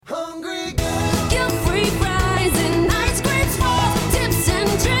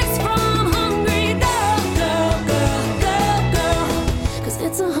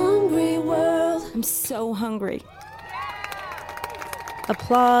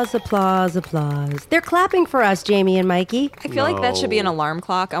Applause, applause, applause. They're clapping for us, Jamie and Mikey. I feel like that should be an alarm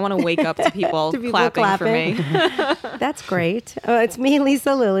clock. I want to wake up to people, To people clapping for me. That's great. It's me,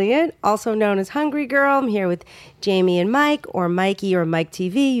 Lisa Lillian, also known as Hungry Girl. I'm here with Jamie and Mike, or Mikey, or Mike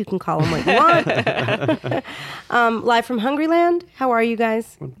TV. You can call him what you want. Live from Hungryland. How are you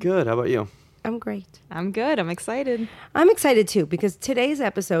guys? I'm good. How about you? I'm great. I'm good. I'm excited. I'm excited too, because today's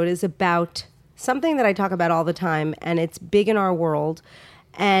episode is about something that I talk about all the time, and it's big in our world.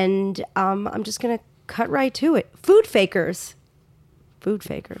 And I'm just going to cut right to it. Food fakers. Food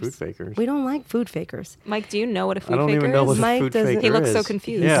fakers. Food fakers. We don't like food fakers. Mike, do you know what a food I don't faker even know is? what a Mike food doesn't- faker is. He looks so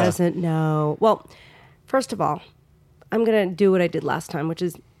confused. He Yeah. doesn't know. Well, first of all, I'm going to do what I did last time, which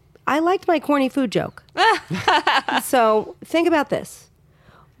is I liked my corny food joke. So think about this.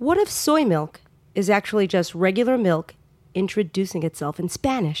 What if soy milk is actually just regular milk introducing itself in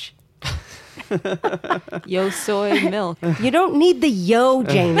Spanish? Yo soy milk. You don't need the yo,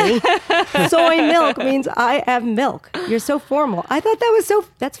 Jamie. Soy milk means I have milk. You're so formal. I thought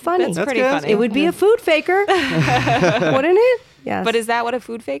that's funny. That's That's pretty good. funny. It would be a food faker, wouldn't it? Yes. But is that what a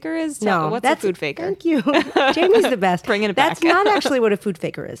food faker is? No, What's that's a food faker? Thank you. Jamie's the best. Bringing it back. That's not actually what a food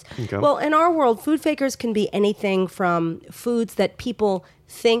faker is. Okay. Well, in our world, food fakers can be anything from foods that people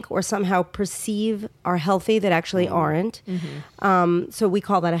think or somehow perceive are healthy that actually aren't. So we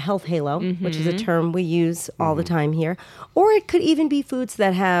call that a health halo, which is a term we use all the time here. Or it could even be foods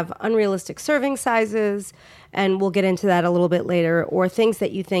that have unrealistic serving sizes, and we'll get into that a little bit later, or things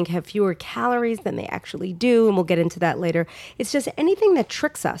that you think have fewer calories than they actually do, and we'll get into that later. It's just anything that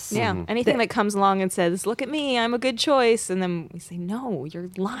tricks us. Yeah. Anything that comes along and says, look at me, I'm a good choice. And then we say, no, you're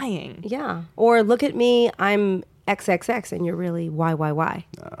lying. Yeah. Or look at me, I'm XXX, and you're really YYY.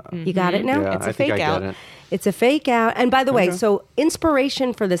 You got it now? Yeah, It's a I think fake I get out. it. It's a fake out. And by the way, so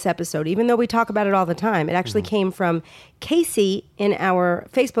inspiration for this episode, even though we talk about it all the time, it actually came from Casey in our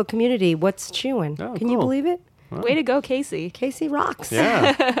Facebook community, What's Chewin'. Oh, Can you cool. believe it? Way to go, Casey. Casey rocks.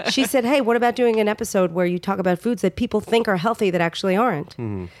 Yeah. She said, hey, what about doing an episode where you talk about foods that people think are healthy that actually aren't?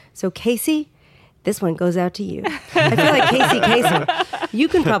 So Casey, this one goes out to you. I feel like Casey Kasem. You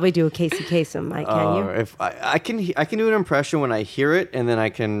can probably do a Casey Kasem, Mike, can you? If I can do an impression when I hear it, and then I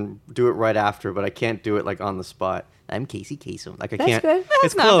can do it right after, but I can't do it like on the spot. I'm Casey Kasem. Like I That's can't. good.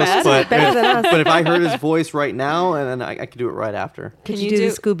 It's not close, bad. but Better than us. but if I heard his voice right now, and then I could do it right after. Could Can you you do do-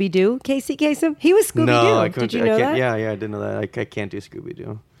 the Scooby-Doo, Casey Kasem? He was Scooby-Doo. No, I couldn't. Did you know I can't, that? Yeah, I didn't know that. I can't do Scooby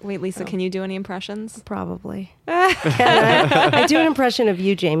Doo. Wait, Lisa, can you do any impressions? Probably. Can I do an impression of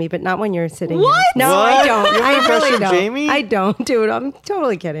you, Jamie, but not when you're sitting here. What? No, What? I don't. You have an I really impression of don't. Jamie? I don't do it. I'm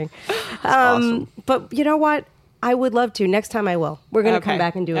totally kidding. Awesome. But you know what? I would love to. Next time I will. We're going to come Okay.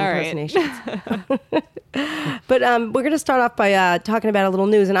 back and do All right. impersonations. But we're going to start off by talking about a little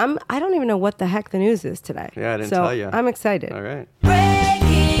news. And I don't even know what the heck the news is today. Yeah, I didn't so tell you. I'm excited. All right.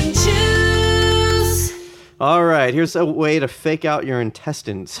 Breaking news. All right. Here's a way to fake out your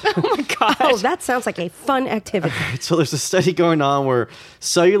intestines. Oh, that sounds like a fun activity. So there's a study going on where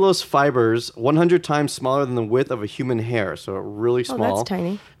cellulose fibers, 100 times smaller than the width of a human hair, so really Oh, small, that's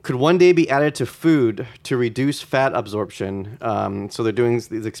tiny. could one day be added to food to reduce fat absorption. So they're doing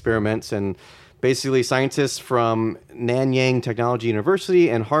these experiments, and basically scientists from Nanyang Technology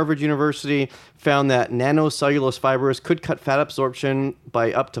University and Harvard University found that nanocellulose fibers could cut fat absorption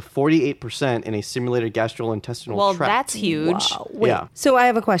by up to 48% in a simulated gastrointestinal Well, tract. that's huge. Wow. Wait. Yeah. So I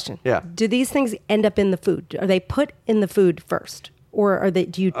have a question. Yeah. Do these things end up in the food? Are they put in the food first, or are they?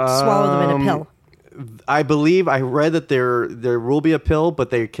 Do you swallow them in a pill? I believe I read that there will be a pill,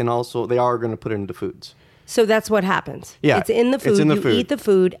 but they are going to put it into foods. So that's what happens. Yeah, It's in the it's food. in the you food. eat the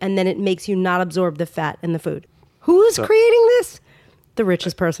food, and then it makes you not absorb the fat in the food. Who's creating this? The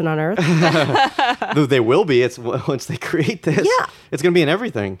richest person on earth. Though they will be. It's once they create this. Yeah. It's going to be in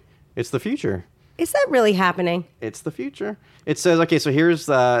everything. It's the future. Is that really happening? It's the future. It says, okay, so here's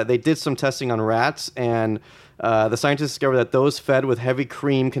they did some testing on rats, and the scientists discovered that those fed with heavy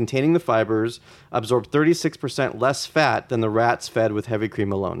cream containing the fibers absorbed 36% less fat than the rats fed with heavy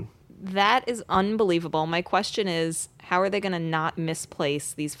cream alone. That is unbelievable. My question is, how are they going to not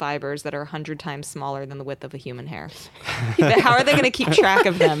misplace these fibers that are 100 times smaller than the width of a human hair? How are they going to keep track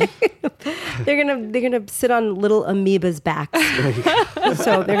of them? They're gonna sit on little amoeba's backs.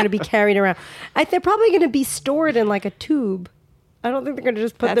 So they're gonna be carried around. They're probably gonna be stored in like a tube. I don't think they're going to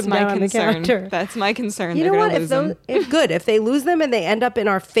just put That's them down my on the concern. counter. That's my concern. You They're know gonna what? lose them. If good. If they lose them and they end up in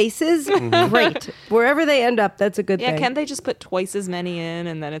our faces, great. Wherever they end up, that's a good Yeah, thing. can't they just put twice as many in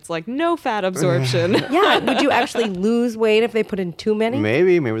and then it's like no fat absorption? Yeah. Would you actually lose weight if they put in too many?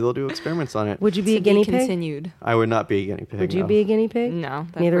 Maybe they'll do experiments on it. Would you be To a guinea pig? continued. I would not be a guinea pig. Would you no. be a guinea pig? No,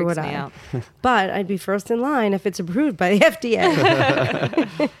 that Neither freaks would me I. out. But I'd be first in line if it's approved by the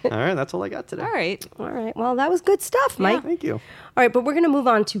FDA. All right, that's all I got today. All right. All right. Well, that was good stuff, Mike. Thank you. All right, but we're going to move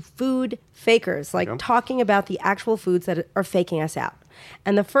on to food fakers, like Okay. talking about the actual foods that are faking us out.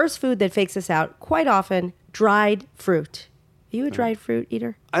 And the first food that fakes us out quite often, dried fruit. Are you a dried fruit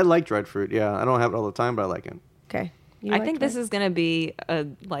eater? I like dried fruit. Yeah, I don't have it all the time, but I like it. Okay. You I like think dried? this is going to be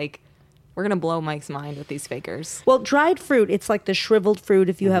we're going to blow Mike's mind with these fakers. Well, dried fruit, it's like the shriveled fruit.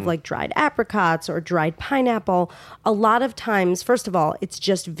 If you have like dried apricots or dried pineapple, a lot of times, first of all, it's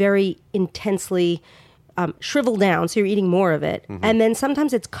just very intensely shriveled down, so you're eating more of it. And then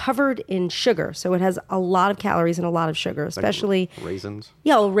sometimes it's covered in sugar, so it has a lot of calories and a lot of sugar, especially. Raisins.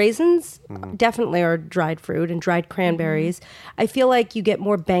 Yeah, well, raisins definitely are dried fruit and dried cranberries. I feel like you get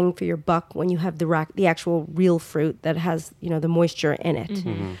more bang for your buck when you have the actual real fruit that has, the moisture in it.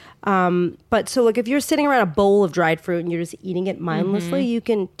 But so look, if you're sitting around a bowl of dried fruit and you're just eating it mindlessly, you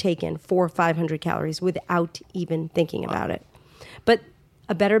can take in 400 or 500 calories without even thinking about it. But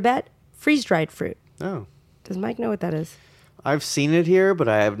a better bet, freeze-dried fruit. Oh. Does Mike know what that is? I've seen it here, but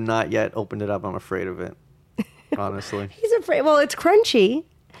I have not yet opened it up. I'm afraid of it, honestly. He's afraid. Well, it's crunchy.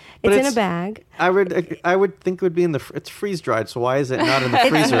 But It's in a it's- bag. I would think it would be in it's freeze dried. So why is it not in the It's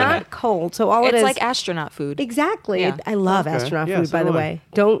freezer? not cold, so all it It's is like astronaut food. exactly. Yeah. I love Okay. astronaut Yeah, food, so by the do I. way.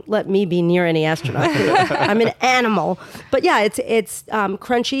 Don't let me be near any astronaut food. I'm an animal. But yeah, it's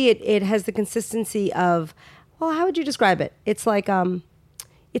crunchy. It has the consistency of, well, how would you describe it?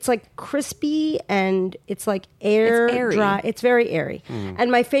 It's like crispy and it's like air It's airy. dry. It's very airy. Hmm.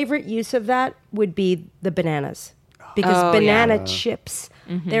 And my favorite use of that would be the bananas. Because Oh, banana yeah. chips,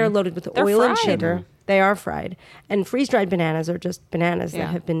 they're loaded with They're oil and fried. sugar. They are fried. And freeze-dried bananas are just bananas that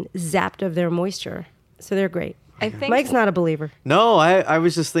Yeah. have been zapped of their moisture. So they're great. I think Mike's not a believer. No, I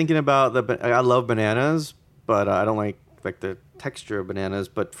was just thinking about I love bananas, but I don't like the texture of bananas.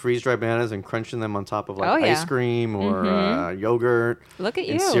 But freeze dried bananas and crunching them on top of Oh, yeah. ice cream or yogurt. Look at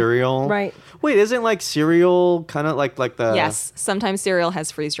and you. cereal. Right. Wait, isn't cereal kind of like the yes, sometimes cereal has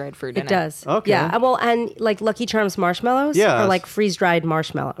freeze-dried fruit in It does. Okay. Yeah. Well, and like Lucky Charms marshmallows Yes. are like freeze-dried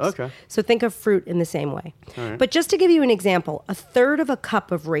marshmallows. Okay. So think of fruit in the same way. right. But just to give you an example, a third of a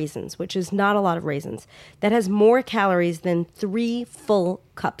cup of raisins, which is not a lot of raisins, that has more calories than 3 full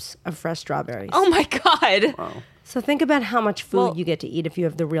cups of fresh strawberries. Oh my god. So think about how much food Well- you get to eat if you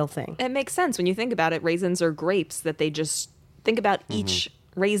have the real thing. It makes sense when you think about it. Raisins are grapes that they just think about each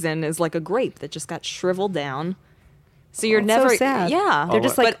raisin is like a grape that just got shriveled down. So you're It's never so sad. Yeah. They're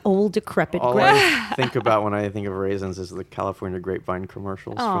just like But- old, decrepit All grapes. I think about when I think of raisins is the California grapevine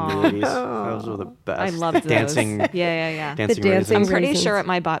commercials from the 80s. Those were the best. I loved those. dancing. Yeah. Dancing dancing raisins. I'm pretty raisins. sure at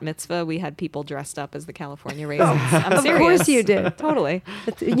my bat mitzvah we had people dressed up as the California raisins. I'm Of serious. course you did. Totally.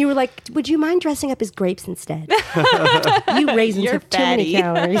 And you were like, would you mind dressing up as grapes instead? You raisins You're have too many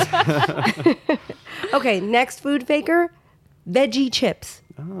fatty. calories. Okay, next food faker, veggie chips.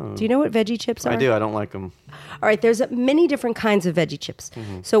 Do you know what veggie chips are? I do. I don't like them. All right, there's many different kinds of veggie chips.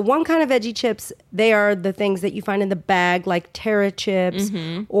 So one kind of veggie chips, they are the things that you find in the bag, like Terra chips,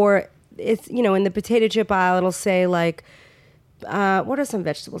 or it's in the potato chip aisle. It'll say like, what are some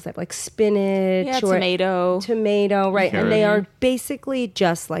vegetables that like spinach Yeah, or tomato. right? And they Carrot. are basically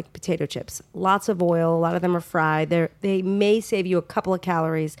just like potato chips. Lots of oil. A lot of them are fried. They may save you a couple of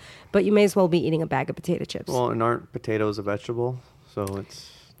calories, but you may as well be eating a bag of potato chips. Well, and aren't potatoes a vegetable? So That's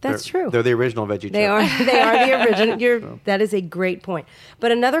they're- true. They're the original veggie They chip. are. They are the original. That is a great point.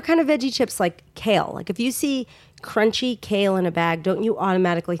 But another kind of veggie chips like kale. Like if you see crunchy kale in a bag, don't you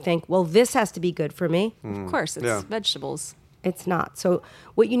automatically think, well, this has to be good for me? Of course, it's Yeah. vegetables. It's not. So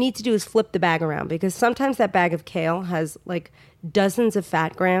what you need to do is flip the bag around because sometimes that bag of kale has like dozens of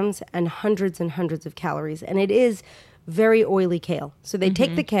fat grams and hundreds of calories, and it is very oily kale. So they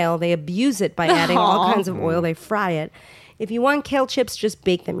take the kale, they abuse it by adding all kinds of oil, they fry it. If you want kale chips, just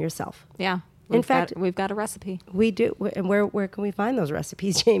bake them yourself. Yeah. In fact- we've got a recipe. We do. And where can we find those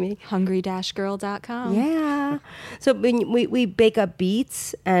recipes, Jamie? Hungry-girl.com. Yeah. So we bake up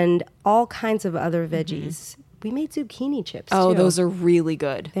beets and all kinds of other veggies. We made zucchini chips. Oh, too. those are really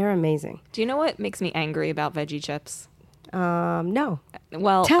good. They're amazing. Do you know what makes me angry about veggie chips? No.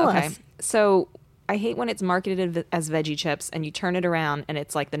 Well, Tell okay. us. So I hate when it's marketed as veggie chips and you turn it around and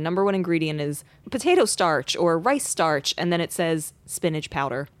it's like the number one ingredient is potato starch or rice starch and then it says spinach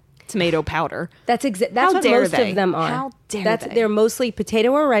powder. tomato powder. That's How what dare most they? of them are. How dare they? They're mostly potato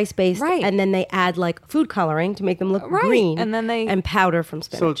or rice based, Right. and then they add like food coloring to make them look Right, green, and then they- and powder from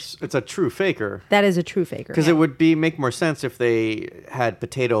So spinach. it's a true faker. That is a true faker. Because it would make more sense if they had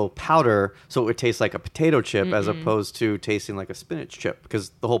potato powder, so it would taste like a potato chip as opposed to tasting like a spinach chip.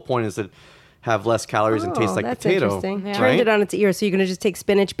 Because the whole point is to have less calories and taste like that's potato. interesting. Yeah. Turned Right? it on its ear. So you're going to just take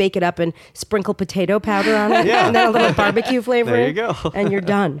spinach, bake it up, and sprinkle potato powder on it, Yeah. and then a little barbecue flavor. There you in, go. and you're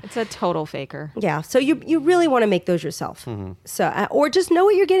done. It's a total faker. Yeah, so you really want to make those yourself. So or just know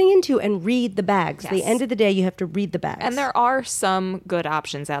what you're getting into and read the bags. At the Yes. end of the day, you have to read the bags. And there are some good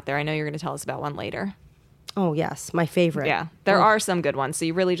options out there. I know you're going to tell us about one later. oh yes, my favorite. Yeah, there are some good ones. So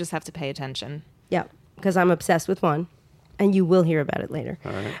you really just have to pay attention. Yeah, because I'm obsessed with one, and you will hear about it later.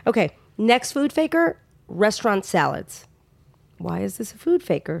 Okay, next food faker: restaurant salads. Why is this a food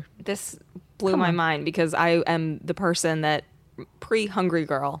faker? This blew my mind because I am the person that pre-hungry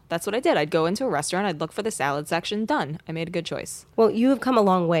girl. That's what I did. I'd go into a restaurant, I'd look for the salad section. Done. I made a good choice. Well, you have come a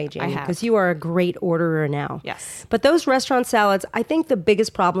long way, Jamie, have. because you are a great orderer now. Yes. But those restaurant salads, I think the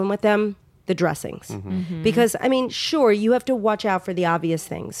biggest problem with them, the dressings. Because, I mean, sure, you have to watch out for the obvious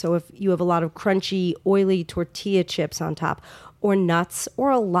things. So if you have a lot of crunchy, oily tortilla chips on top, or nuts, or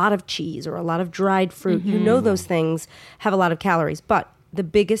a lot of cheese, or a lot of dried fruit, you know those things have a lot of calories. But the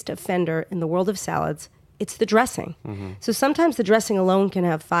biggest offender in the world of salads, it's the dressing. So sometimes the dressing alone can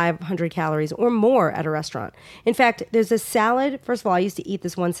have 500 calories or more at a restaurant. In fact, there's a salad. First of all, I used to eat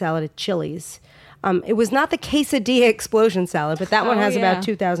this one salad at Chili's. It was not the quesadilla explosion salad, but that one Oh, has yeah. about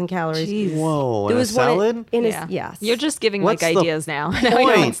 2,000 calories. Jeez. Whoa, There and a was one salad? yes. You're just giving What's like the ideas now. Now you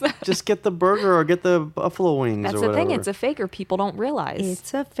know Point. it's- Just get the burger or get the buffalo wings That's or the whatever. thing. It's a faker. People don't realize.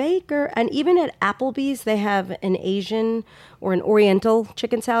 It's a faker. And even at Applebee's, they have an Asian or an Oriental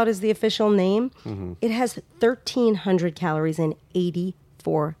chicken salad is the official name. It has 1,300 calories and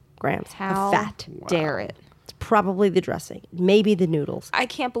 84 grams How of fat. dare it? It's probably the dressing, maybe the noodles. I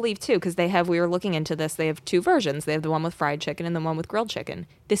can't believe too, because we were looking into this. They have two versions. They have the one with fried chicken and the one with grilled chicken.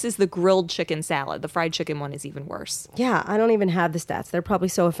 This is the grilled chicken salad. The fried chicken one is even worse. Yeah, I don't even have the stats. They're probably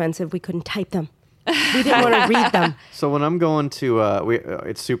so offensive we couldn't type them. We didn't want to read them. So when I'm going to,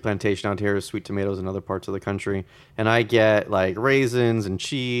 it's Soup Plantation out here, sweet tomatoes in other parts of the country, and I get like raisins and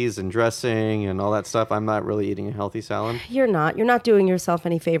cheese and dressing and all that stuff. I'm not really eating a healthy salad. You're not doing yourself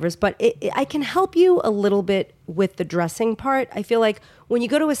any favors, but I can help you a little bit with the dressing part. I feel like when you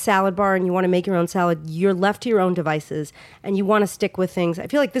go to a salad bar and you want to make your own salad, you're left to your own devices and you want to stick with things. I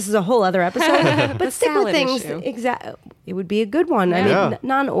feel like this is a whole other episode, but stick with salad things. issue. It would be a good one. I Yeah. mean,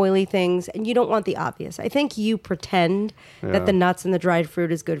 non-oily things, and you don't want the obvious. I think you pretend Yeah. that the nuts and the dried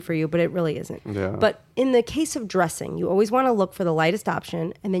fruit is good for you, but it really isn't. Yeah. But in the case of dressing, you always want to look for the lightest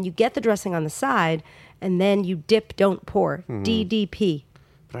option, and then you get the dressing on the side, and then you dip, don't pour. DDP.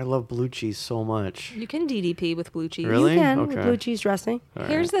 But I love blue cheese so much. You can DDP with blue cheese. Really? You can with Okay. blue cheese dressing.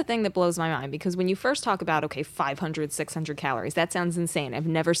 Here's the thing that blows my mind, because when you first talk about, okay, 500, 600 calories, that sounds insane. I've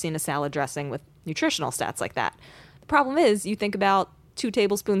never seen a salad dressing with nutritional stats like that. The problem is, you think about 2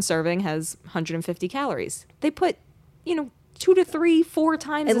 tablespoon serving has 150 calories. They put, 2 to 3, 4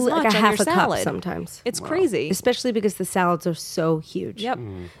 times as Like much a on half your a salad. cup sometimes. It's crazy. Especially because the salads are so huge. Yep.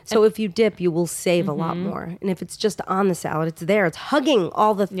 So if you dip, you will save a lot more. And if it's just on the salad, it's there. It's hugging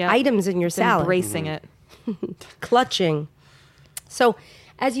all the Yep. items in your It's salad. embracing it. Clutching. So,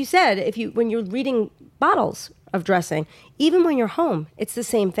 as you said, when you're reading bottles of dressing, even when you're home, it's the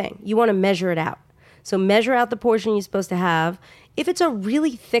same thing. You want to measure it out. So measure out the portion you're supposed to have. If it's a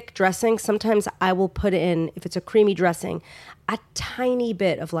really thick dressing, sometimes I will put in, if it's a creamy dressing, a tiny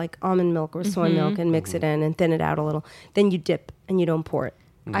bit of like almond milk or soy milk and mix it in and thin it out a little. Then you dip and you don't pour it.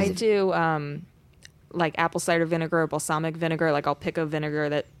 I do like apple cider vinegar or balsamic vinegar. Like I'll pick a vinegar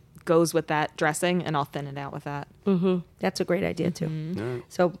that goes with that dressing and I'll thin it out with that. That's a great idea too.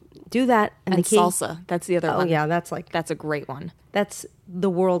 So do that. And the key, salsa. That's the other Oh one. yeah, that's a great one. That's the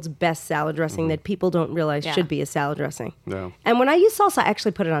world's best salad dressing that people don't realize Yeah. should be a salad dressing. Yeah. And when I use salsa, I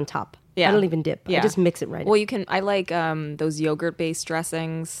actually put it on top. Yeah. I don't even dip. I just mix it right Well, in. you can. I like those yogurt-based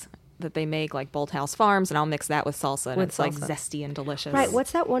dressings that they make, like Bolthouse Farms, and I'll mix that with salsa, and With it's like salsa. zesty and delicious. Right,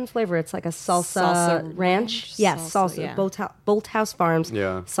 what's that one flavor? It's like a salsa, Salsa ranch. ranch? Yes, Salsa, salsa. yeah. Bolthouse Farms.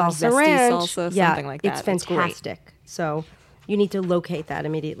 Yeah. Salsa Zesty ranch. salsa, yeah, something like that. It's It's great. fantastic. So you need to locate that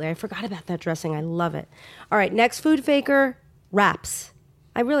immediately. I forgot about that dressing. I love it. All right, next food faker, wraps.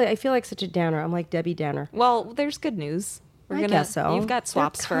 I feel like such a downer. I'm like Debbie Downer. Well, there's good news. I guess so. You've got They're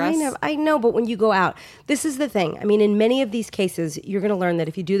swaps for us. I know, but when you go out, this is the thing. I mean, in many of these cases, you're going to learn that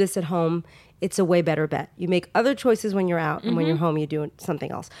if you do this at home, it's a way better bet. You make other choices when you're out, and when you're home, you do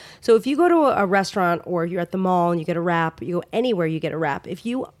something else. So if you go to a restaurant or you're at the mall and you get a wrap, you go anywhere, you get a wrap. If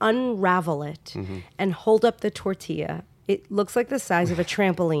you unravel it and hold up the tortilla, it looks like the size of a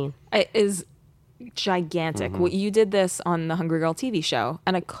trampoline. It is gigantic. Well, you did this on the Hungry Girl TV show,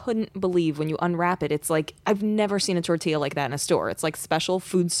 and I couldn't believe when you unwrap it. It's like, I've never seen a tortilla like that in a store. It's like special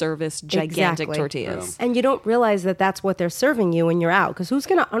food service, gigantic Exactly. tortillas. And you don't realize that that's what they're serving you when you're out, because who's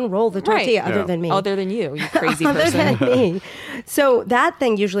going to unroll the tortilla other Yeah. than me? Other than you crazy Other person. than me. So that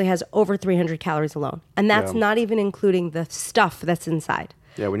thing usually has over 300 calories alone. And that's Yeah. not even including the stuff that's inside.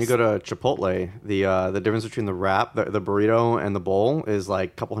 Yeah, when you go to Chipotle, the difference between the wrap, the burrito, and the bowl is like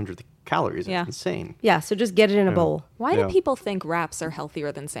a couple hundred calories. Yeah. It's insane. Yeah, so just get it in a bowl. Why Yeah. do people think wraps are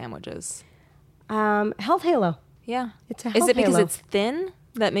healthier than sandwiches? Health halo. Yeah. It's a Is health it because halo. it's thin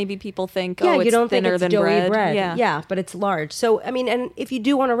that maybe people think, Yeah, oh, it's you don't think thinner it's than doughy bread? Yeah, but it's large. So, I mean, and if you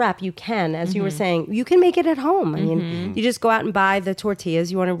do want to wrap, you can, as Mm-hmm. you were saying, you can make it at home. I mean, you just go out and buy the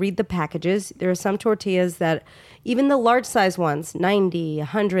tortillas. You want to read the packages. There are some tortillas that, even the large size ones, 90,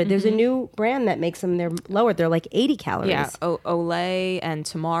 100, there's a new brand that makes them, they're lower. They're like 80 calories. Yeah. Olay and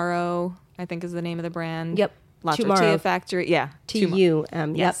Tomorrow, I think is the name of the brand. Yep. La Tomorrow. Tortilla Factory. Yeah.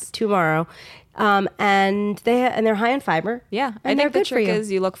 TUM. Yes. Yep. Tomorrow. And they're high in fiber. Yeah. I And they're think the good for trick you.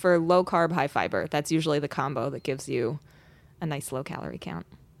 is you look for low carb, high fiber. That's usually the combo that gives you a nice low calorie count.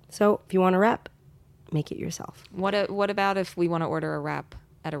 So if you want to wrap, make it yourself. What about if we want to order a wrap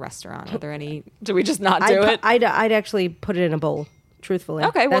at a restaurant? Are there any? Do we just not do it? I'd actually put it in a bowl. Truthfully,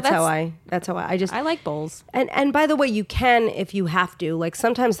 Okay, well, that's how I just. I like bowls. And by the way, you can if you have to. Like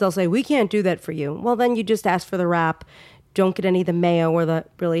sometimes they'll say we can't do that for you. Well, then you just ask for the wrap. Don't get any of the mayo or the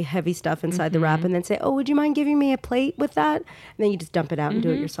really heavy stuff inside the Mm-hmm. wrap, and then say, "Oh, would you mind giving me a plate with that?" And then you just dump it out and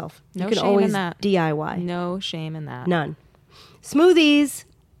do it yourself. Mm-hmm. No you can shame in always that. DIY. No shame in that. None. Smoothies.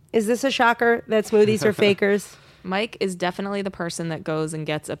 Is this a shocker that smoothies are fakers? Mike is definitely the person that goes and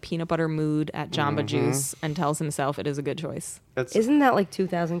gets a peanut butter mood at Jamba Juice and tells himself it is a good choice. Isn't that like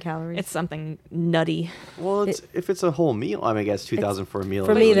 2,000 calories? It's something nutty. Well, if it's a whole meal, I mean, I guess 2,000 for a meal.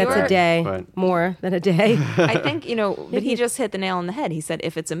 For is me, really that's a good, day. but- More than a day. I think, but he just hit the nail on the head. He said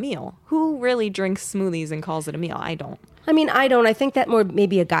if it's a meal. Who really drinks smoothies and calls it a meal? I don't. I mean, I don't. I think that more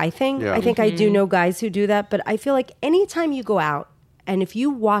maybe a guy thing. Yeah. I think I do know guys who do that, but I feel like anytime you go out and if you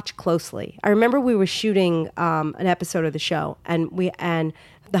watch closely, I remember we were shooting an episode of the show and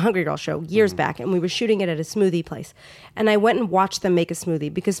the Hungry Girl show years back, and we were shooting it at a smoothie place. And I went and watched them make a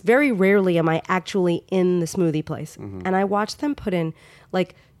smoothie because very rarely am I actually in the smoothie place. And I watched them put in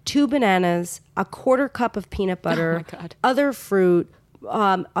like 2 bananas, a quarter cup of peanut butter, God. other fruit,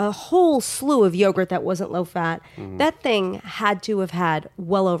 a whole slew of yogurt that wasn't low fat. That thing had to have had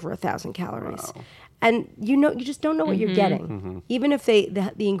well over 1,000 calories. And you just don't know what you're getting. Even if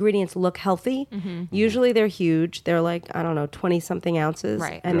the ingredients look healthy, usually they're huge. They're like, I don't know, 20 something ounces.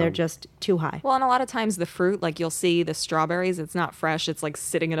 Right. And they're just too high. Well, and a lot of times the fruit, like you'll see the strawberries, it's not fresh. It's like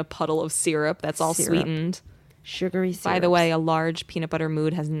sitting in a puddle of syrup that's all Syrup. sweetened. Sugary syrup. By the way, a large peanut butter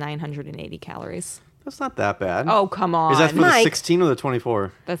mood has 980 calories. That's not that bad. Oh, come on. Is that for Mike. the 16 or the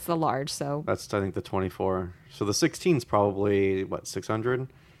 24? That's the large, so That's, I think, the 24. So the 16 is probably, 600?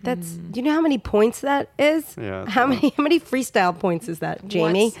 That's, do you know how many points that is? Yeah, How many freestyle points is that,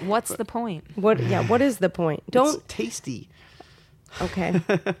 Jamie? What's the point? What is the point? Don't, It's tasty. okay.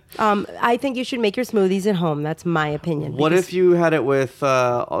 I think you should make your smoothies at home. That's my opinion. What because- if you had it with,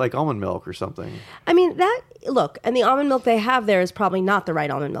 like, almond milk or something? I mean, and the almond milk they have there is probably not the right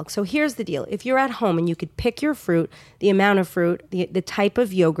almond milk. So here's the deal. If you're at home and you could pick your fruit, the amount of fruit, the type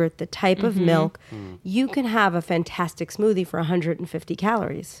of yogurt, the type of milk, you can have a fantastic smoothie for 150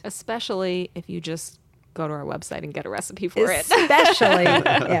 calories. Especially if you just go to our website and get a recipe for it. Especially,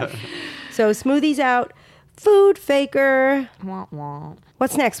 yeah. So smoothies out. Food faker. Wah, wah.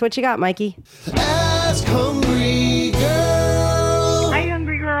 What's next? What you got, Mikey? Ask Hungry Girl. Hi,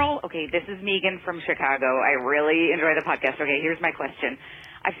 Hungry Girl. Okay, this is Megan from Chicago. I really enjoy the podcast. Okay, here's my question.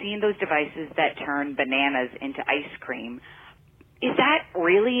 I've seen those devices that turn bananas into ice cream. Is that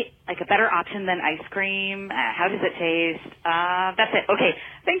really like a better option than ice cream? How does it taste? That's it. Okay,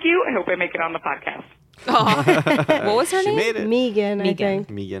 thank you. I hope I make it on the podcast. What was her She name? made it. Megan, I Megan. think.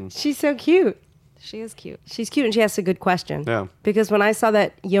 Megan. She's so cute. She is cute. She's cute and she asks a good question. Yeah. Because when I saw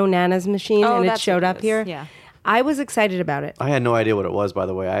that Yo Nana's machine Oh, and it that's showed what it up is. here, Yeah. I was excited about it. I had no idea what it was, by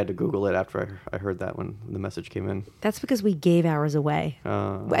the way. I had to Google it after I heard that when the message came in. That's because we gave ours away.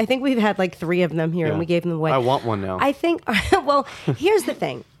 I think we've had like 3 of them here and Yeah. we gave them away. I want one now. I think, well, here's the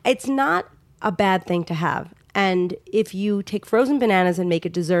thing. It's not a bad thing to have. And if you take frozen bananas and make a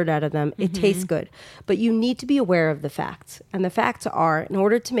dessert out of them, it tastes good. But you need to be aware of the facts. And the facts are, in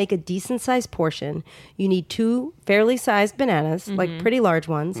order to make a decent sized portion, you need 2 fairly sized bananas, like pretty large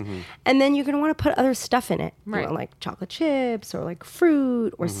ones. And then you're going to want to put other stuff in it. You Right. want, like chocolate chips or like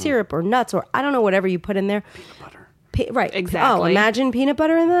fruit or syrup or nuts or I don't know, whatever you put in there. Right. Exactly. Oh, imagine peanut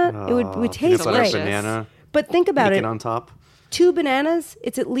butter in that. It would Peanut taste butter, great. banana, But think about bacon it. on top. 2 bananas,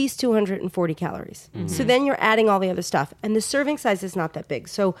 it's at least 240 calories. So then you're adding all the other stuff. And the serving size is not that big.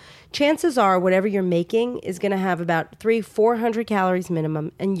 So chances are whatever you're making is going to have about 400 calories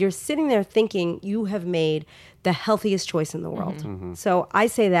minimum. And you're sitting there thinking you have made the healthiest choice in the world. So I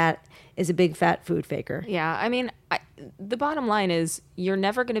say that is a big fat food faker. Yeah, I mean, the bottom line is you're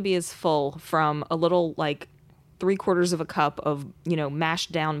never going to be as full from a little like 3/4 of a cup of,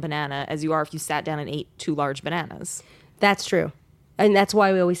 mashed down banana as you are if you sat down and ate 2 large bananas. That's true. And that's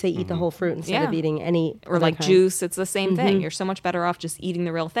why we always say eat the whole fruit instead of Yeah. eating any Or other like kind. juice, it's the same thing. You're so much better off just eating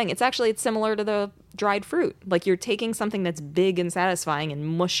the real thing. It's similar to the dried fruit. Like you're taking something that's big and satisfying and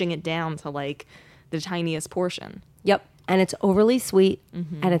mushing it down to like the tiniest portion. Yep. And it's overly sweet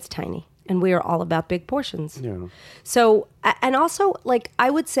and it's tiny. And we are all about big portions. Yeah. So, and also, like, I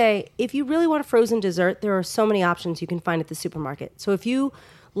would say if you really want a frozen dessert, there are so many options you can find at the supermarket. So if you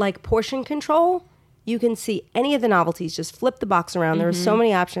like portion control, you can see any of the novelties. Just flip the box around. There are so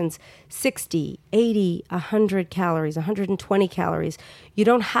many options 60, 80, 100 calories, 120 calories. You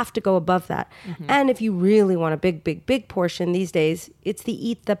don't have to go above that. And if you really want a big, big, big portion these days, it's the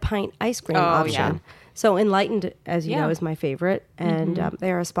Eat the Pint ice cream option. yeah. So Enlightened, as you Yeah. know, is my favorite, and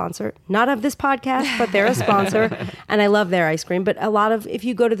they are a sponsor, not of this podcast, but they're a sponsor, and I love their ice cream. But if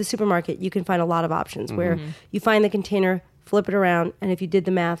you go to the supermarket, you can find a lot of options where you find the container, flip it around, and if you did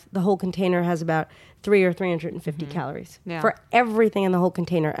the math, the whole container has about 300 or 350 calories Yeah. for everything in the whole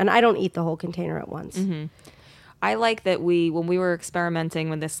container. And I don't eat the whole container at once. I like that when we were experimenting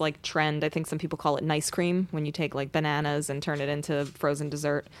with this like trend, I think some people call it nice cream, when you take like bananas and turn it into frozen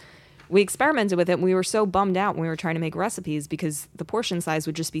dessert. We experimented with it and we were so bummed out when we were trying to make recipes because the portion size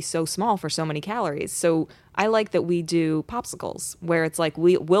would just be so small for so many calories. So I like that we do popsicles where it's like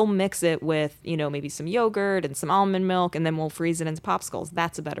we'll mix it with, maybe some yogurt and some almond milk and then we'll freeze it into popsicles.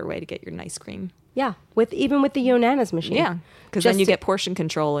 That's a better way to get your nice cream. Yeah, even with the Yonanas machine. Yeah, because then Just you to- get portion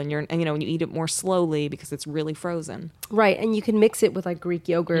control and you eat it more slowly because it's really frozen. Right, and you can mix it with like Greek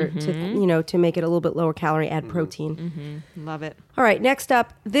yogurt to make it a little bit lower calorie, add protein. Love it. All right, next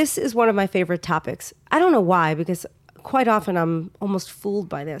up, this is one of my favorite topics. I don't know why, because quite often I'm almost fooled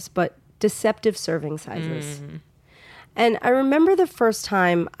by this, but deceptive serving sizes. And I remember the first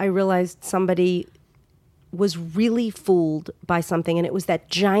time I realized somebody was really fooled by something, and it was that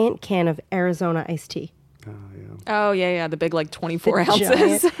giant can of Arizona iced tea. Oh, yeah, the big like 24 The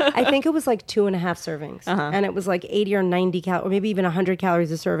ounces. giant- I think it was like 2.5 servings. And it was like 80 or 90 calories, or maybe even 100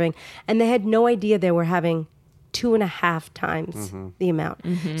 calories a serving. And they had no idea they were having 2.5 times the amount.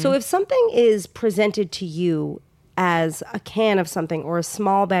 So if something is presented to you as a can of something or a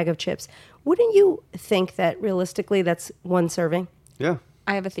small bag of chips, wouldn't you think that realistically that's one serving? Yeah.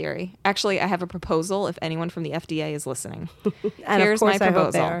 I have a theory. Actually, I have a proposal if anyone from the FDA is listening. And Here's of course my I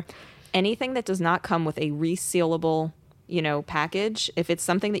hope they proposal. are. Anything that does not come with a resealable, package, if it's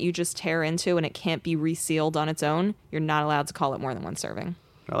something that you just tear into and it can't be resealed on its own, you're not allowed to call it more than one serving.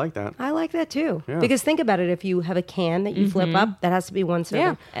 I like that. I like that too. Yeah. Because think about it. If you have a can that you flip up, that has to be one serving. Yeah,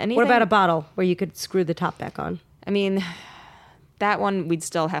 What anything- about a bottle where you could screw the top back on? I mean, that one we'd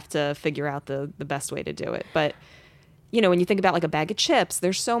still have to figure out the best way to do it. But, when you think about like a bag of chips,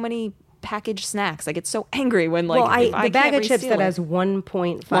 there's so many packaged snacks. I get so angry when like if the bag can't of chips reseal that it. has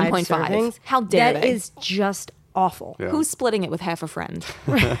 1.5 1.5. servings. How dare that they? is just awful. Yeah. Who's splitting it with half a friend?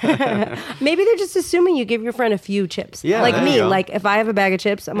 Maybe they're just assuming you give your friend a few chips. Yeah, like there me. you go. Like if I have a bag of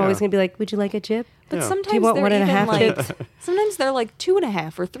chips, I'm always Yeah. gonna be like, "Would you like a chip?" But Yeah. sometimes Do you want they're 1.5 even chips? like sometimes they're like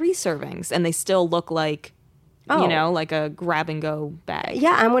 2.5 or 3 servings, and they still look like Oh. like a grab and go bag.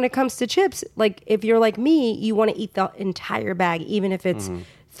 Yeah, and when it comes to chips, like if you're like me, you want to eat the entire bag, even if it's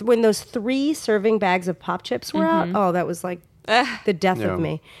when those 3 serving bags of pop chips were out. Oh, that was like the death Yeah. of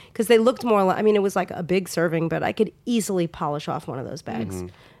me because they looked more like. I mean, it was like a big serving, but I could easily polish off one of those bags.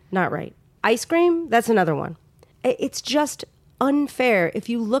 Not right. Ice cream, that's another one. It's just unfair if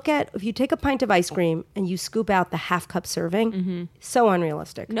you take a pint of ice cream and you scoop out the half cup serving. So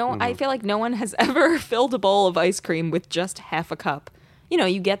unrealistic. No, I feel like no one has ever filled a bowl of ice cream with just half a cup.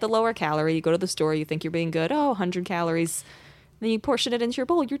 You get the lower calorie, you go to the store, you think you're being good, 100 calories. Then you portion it into your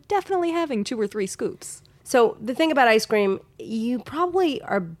bowl. You're definitely having 2 or 3 scoops. So the thing about ice cream, you probably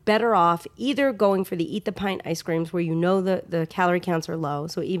are better off either going for the Eat the Pint ice creams where you know the calorie counts are low.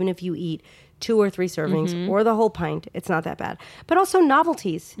 So even if you eat 2 or 3 servings or the whole pint. It's not that bad. But also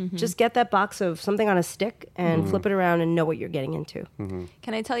novelties. Just get that box of something on a stick and flip it around and know what you're getting into.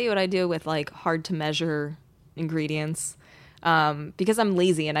 Can I tell you what I do with like hard to measure ingredients? Because I'm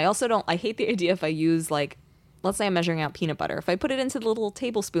lazy and I also I hate the idea if I use like, let's say I'm measuring out peanut butter. If I put it into the little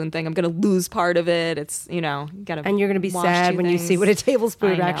tablespoon thing, I'm going to lose part of it. It's, gotta And you're going to be wash sad two when you see things. what a I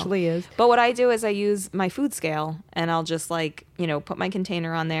tablespoon know. actually is. But what I do is I use my food scale and I'll just like, put my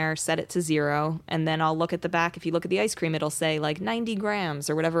container on there, set it to 0, and then I'll look at the back. If you look at the ice cream, it'll say like 90 grams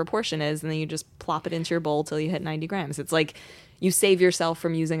or whatever a portion is, and then you just plop it into your bowl till you hit 90 grams. It's like you save yourself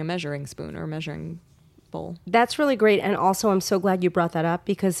from using a measuring spoon or a measuring bowl. That's really great. And also, I'm so glad you brought that up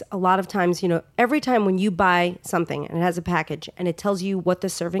because a lot of times, every time when you buy something and it has a package and it tells you what the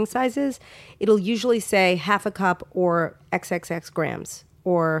serving size is, it'll usually say half a cup or XXX grams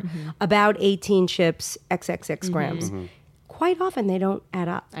or about 18 chips, XXX grams. Quite often, they don't add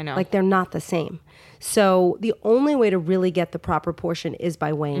up. I know. Like they're not the same. So the only way to really get the proper portion is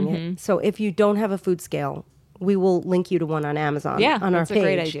by weighing it. So if you don't have a food scale, we will link you to one on Amazon Yeah, on our that's page. a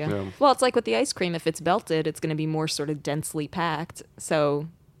great idea. Well, it's like with the ice cream. If it's belted, it's going to be more sort of densely packed. So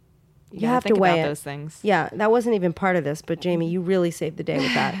you have think to weigh about it. those things. Yeah, that wasn't even part of this, but Jamie, you really saved the day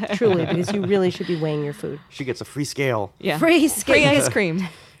with that. Truly, because you really should be weighing your food. She gets a free scale. Yeah, Free free scale. ice cream.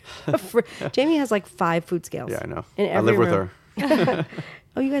 Jamie has like 5 food scales. Yeah, I know. In I every live with room. her.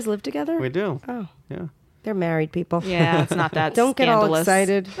 Oh, you guys live together? We do. Oh, Yeah. they're married people. Yeah, it's not that. Don't get all scandalous.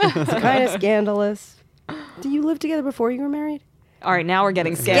 excited. It's kind of scandalous. Did you live together before you were married? All right, now we're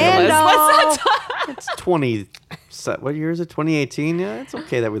getting scandalous. Let's not talk. It's 20. What year is it? 2018? Yeah, it's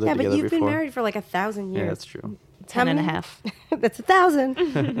okay that we lived Yeah, but together you've before. been married for like 1,000 years. Yeah, that's true. 10 and a many? half. That's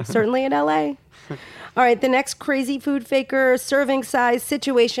 1,000. Certainly in LA. All right, the next crazy food faker serving size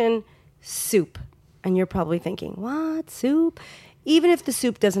situation, soup. And you're probably thinking, what, soup? Even if the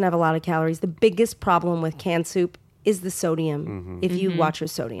soup doesn't have a lot of calories, the biggest problem with canned soup is the sodium, if you watch your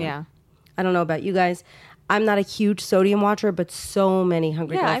sodium. Yeah. I don't know about you guys. I'm not a huge sodium watcher, but so many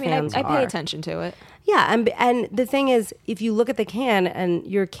Hungry Yeah, Girl I mean, fans I are. pay attention to it. Yeah, and the thing is, if you look at the can and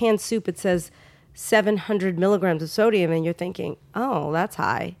your canned soup, it says 700 milligrams of sodium, and you're thinking, oh, that's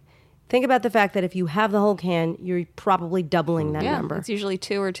high. Think about the fact that if you have the whole can, you're probably doubling that Yeah, number. it's usually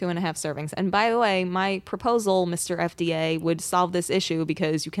 2 or 2.5 servings. And by the way, my proposal, Mr. FDA, would solve this issue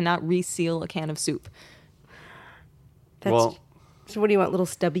because you cannot reseal a can of soup. That's, Well- so what do you want, little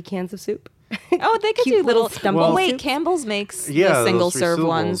stubby cans of soup? Oh, they could Cute do little. little stumble Well, wait, soups. Campbell's makes Yeah, the those single serve resealables.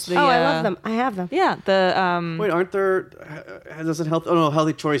 ones. The, Oh, I love them. I have them. Yeah, the Wait, aren't there? Doesn't Health? Oh no,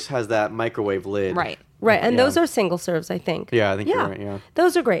 Healthy Choice has that microwave lid. right. Right, and Yeah. those are single serves, I think. Yeah, I think you're right, yeah.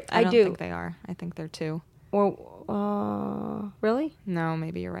 Those are great. I don't do. think they are. I think they're 2. Or really? No,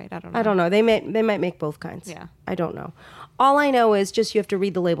 maybe you're right. I don't know. I don't know. They might make both kinds. Yeah. I don't know. All I know is just you have to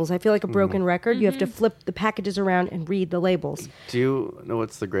read the labels. I feel like a broken record. You have to flip the packages around and read the labels. Do you know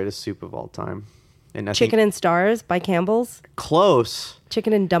what's the greatest soup of all time? And I Chicken think and Stars by Campbell's. close,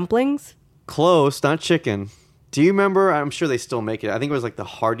 Chicken and Dumplings. not chicken. Do you remember? I'm sure they still make it. I think it was like the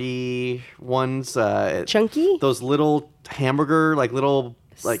Hardy ones. Chunky? Those little hamburger,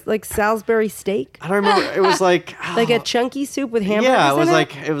 like Salisbury steak. I don't remember. It was like Like a chunky soup with hamburgers yeah,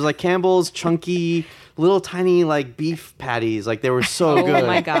 in it was like Campbell's chunky little tiny like beef patties. Like they were so Oh good.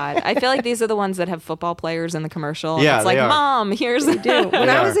 my god! I feel like these are the ones that have football players in the commercial. and Yeah, it's like, they are. Mom, here's When They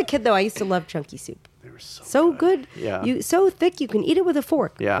I are. was a kid, though, I used to love chunky soup. They were so So good. Yeah. You so thick you can eat it with a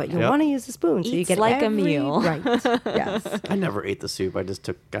fork. Yeah, But you yep. want to use a spoon, so you Eats get like a every meal. Right. Yes. I never ate the soup. I just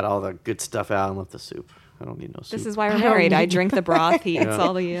got all the good stuff out and left the soup. I don't need no soup. This is why we're I don't married. I need- drink the broth. He eats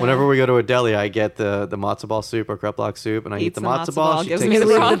all the. Whenever we go to a deli, I get the matzo ball soup or kreplach soup, and I eat Eats the the matzo matzo ball. ball, She gives takes me the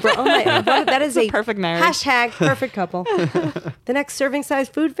the broth. soup. Oh my, that is a perfect marriage. Hashtag perfect couple. The next serving size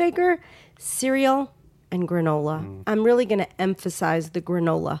food faker, cereal and granola. I'm really going to emphasize the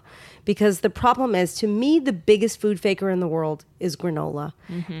granola because the problem is, to me, the biggest food faker in the world is granola.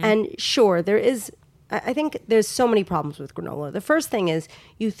 And sure, I think there's so many problems with granola. The first thing is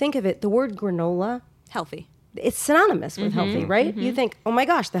you think of it, the word granola, Healthy. it's synonymous with healthy, right? You think, oh my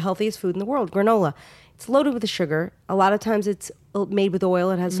gosh, the healthiest food in the world, granola. It's loaded with sugar. A lot of times it's made with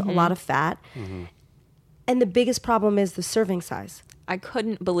oil. It has a lot of fat. And the biggest problem is the serving size. I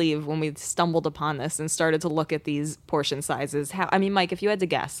couldn't believe when we stumbled upon this and started to look at these portion sizes. Mike, if you had to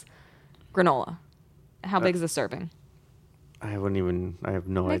guess, granola, how big is the serving? I have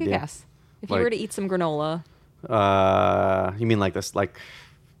no Make idea. a guess. If you Like- were to eat some granola, You mean like this, like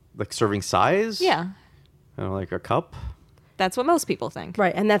serving size? yeah, You know, like a cup? that's what most people think.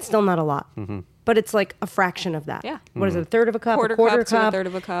 Right. And that's still not a lot. But it's like a fraction of that. Yeah. What is it, a third of a cup? Quarter a quarter cup to a third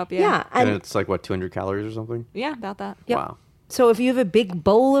of a cup, yeah. Yeah. And And it's like what, 200 calories or something? Yeah, about that. Yep. Wow. So if you have a big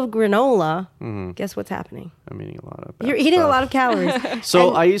bowl of granola, guess what's happening? I'm eating a lot of. You're eating a lot of calories.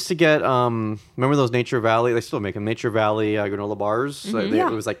 So I used to get, remember those Nature Valley? They still make them. Nature Valley granola bars. Yeah.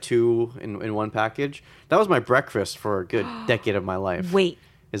 It was like 2 in one package. That was my breakfast for a good decade of my life. Wait.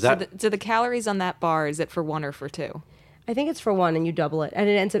 Is that do the calories on that bar, is it for 1 or for 2? I think it's for 1 and you double it. And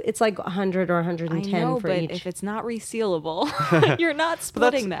it ends up, it's like 100 or 110 I know, for but each. if it's not resealable, you're not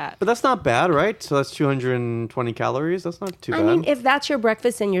splitting that. But that's not bad, right? So that's 220 calories. That's not too I bad. mean, if that's your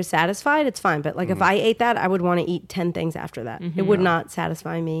breakfast and you're satisfied, it's fine. But like if I ate that, I would want to eat 10 things after that. It would not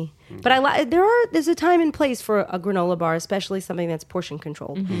satisfy me. But there's a time and place for a granola bar, especially something that's portion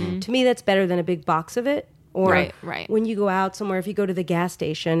controlled. To me, that's better than a big box of it. Or Right. when you go out somewhere, if you go to the gas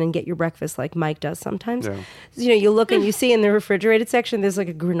station and get your breakfast like Mike does sometimes, Yeah. you know, you look and you see in the refrigerated section, there's like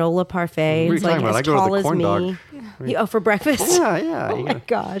a granola parfait. What are It's you like talking about? as I go to the tall as corn me. dog. Oh, for breakfast? yeah. Oh you my gotta-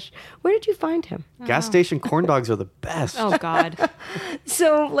 gosh. Where did you find him? Gas station corn dogs are the best. Oh, God.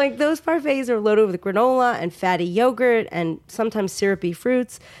 So, like, those parfaits are loaded with granola and fatty yogurt and sometimes syrupy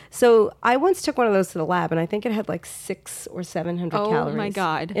fruits. So, I once took one of those to the lab, and I think it had like 600 or 700 Oh, calories. my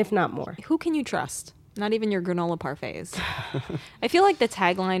God. If not more. Who can you trust? Not even your granola parfaits. I feel like the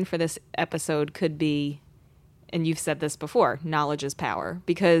tagline for this episode could be, and you've said this before, knowledge is power.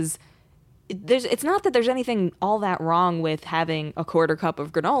 Because it's not that there's anything all that wrong with having a quarter cup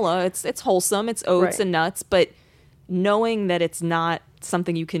of granola. It's wholesome, it's oats Right. and nuts, but knowing that it's not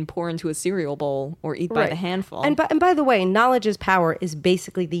something you can pour into a cereal bowl or eat by the handful. And by the way, knowledge is power is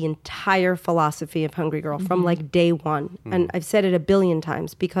basically the entire philosophy of Hungry Girl from like day one. And I've said it a billion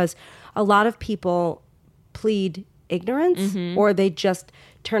times because a lot of people plead ignorance or they just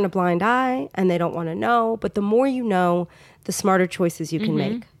turn a blind eye and they don't want to know. But the more you know, the smarter choices you can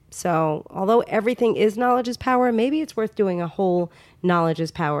make. So although everything is knowledge is power, maybe it's worth doing a whole knowledge is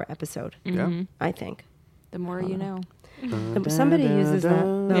power episode. Yeah. I think. the more you know. Somebody uses that.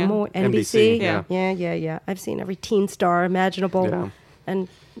 The Yeah. more NBC, NBC. Yeah. I've seen every teen star imaginable, Yeah. and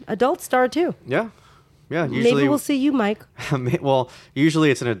adult star too. Yeah. Usually, Maybe we'll see you, Mike. well,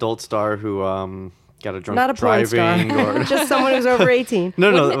 usually it's an adult star who got a drunk Not a porn driving star, or just someone who's over 18.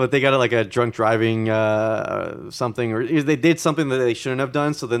 no, but they got like a drunk driving something, or they did something that they shouldn't have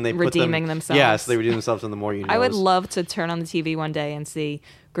done. So then they Redeeming put them, themselves. Yeah, so they redeem themselves, and the more you know. I would love to turn on the TV one day and see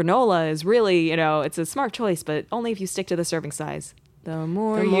granola is really, it's a smart choice, but only if you stick to the serving size. The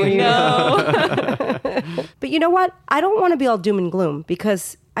more, you know. But you know what? I don't want to be all doom and gloom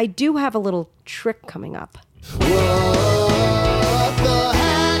because I do have a little trick coming up. What the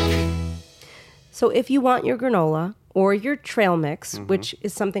heck? So if you want your granola or your trail mix, which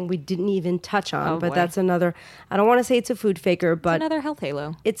is something we didn't even touch on, Oh, but boy. that's another. I don't want to say it's a food faker, but Another health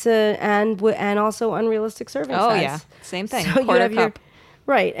halo. it's and also unrealistic serving Oh, size. yeah. Same thing. So you Quarter have your cup.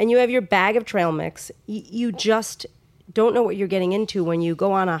 right, and you have your bag of trail mix. You just don't know what you're getting into when you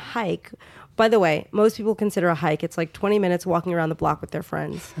go on a hike. By the way, most people consider a hike it's like 20 minutes walking around the block with their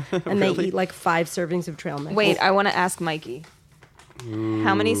friends, and they eat like 5 servings of trail mix. Wait, I want to ask Mikey.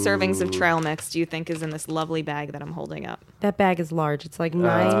 How many servings of trail mix do you think is in this lovely bag that I'm holding up? that bag is large. It's like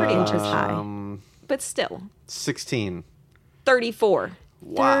 9 inches high. But still, 16. 34.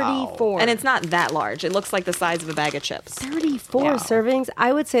 Wow. 34. And it's not that large. It looks like the size of a bag of chips. 34 Yeah. servings.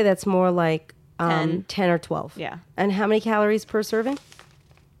 I would say that's more like 10 or 12. Yeah. And how many calories per serving?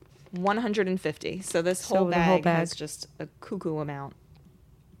 150. So this So whole the bag, whole bag. has just a cuckoo amount.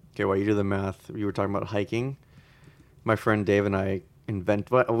 Okay, while you do the math, you were talking about hiking. My friend Dave and I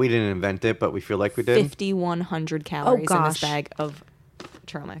we didn't invent it, but we feel like we did. 5,100 calories in gosh. this bag of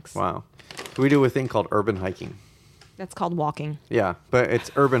trail mix. Wow. We do a thing called urban hiking. That's called walking. Yeah, but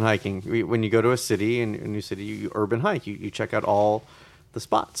it's urban hiking. When you go to a city, in a new city, you urban hike. You check out all the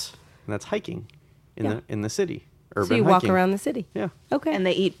spots, and that's hiking in the city. Urban So you hiking. walk around the city. Yeah. Okay. And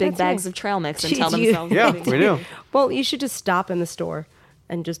they eat big That's bags nice. of trail mix and Jeez, tell you- themselves. Yeah, they're we do. Well, you should just stop in the store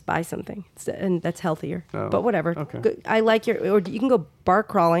and just buy something, and that's healthier. Oh, But whatever. okay. I like or you can go bar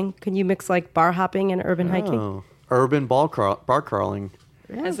crawling. Can you mix like bar hopping and urban hiking? Oh, urban bar crawling.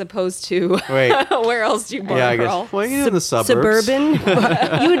 As opposed to Wait. where else do you bar Yeah, I crawl? guess. Well, you do in the suburbs.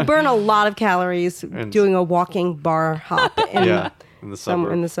 Suburban. You would burn a lot of calories And- doing a walking bar hop in, Yeah, in the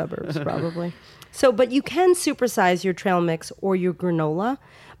somewhere in the suburbs. suburbs, probably. So, but you can supersize your trail mix or your granola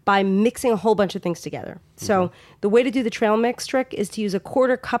by mixing a whole bunch of things together. So the way to do the trail mix trick is to use a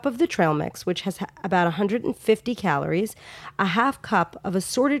quarter cup of the trail mix, which has about 150 calories, a half cup of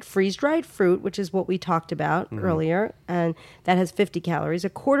assorted freeze-dried fruit, which is what we talked about earlier, and that has 50 calories, a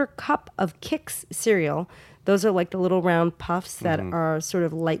quarter cup of Kix cereal. Those are like the little round puffs that are sort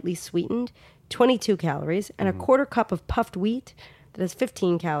of lightly sweetened, 22 calories, and a quarter cup of puffed wheat that has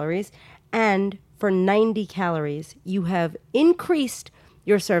 15 calories, and for 90 calories, you have increased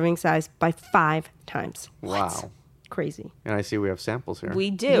your serving size by 5 times. Wow. Crazy. And I see we have samples here. We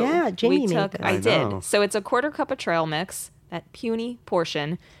do. Yeah, Jamie we made took. this. I I did. know. So it's a quarter cup of trail mix, that puny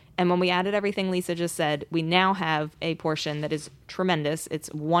portion. And when we added everything Lisa just said, we now have a portion that is tremendous. It's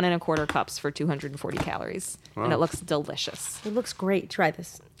 1 1/4 cups for 240 calories, and it looks delicious. It looks great. Try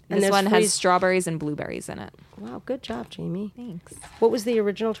this. And This there's one has freeze- strawberries and blueberries in it. Wow, good job, Jamie. Thanks. What was the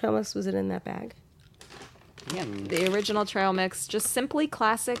original trail mix? Was it in that bag? Yep. The original trail mix, just simply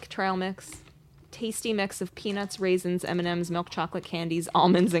classic trail mix. Tasty mix of peanuts, raisins, M&Ms, milk chocolate candies,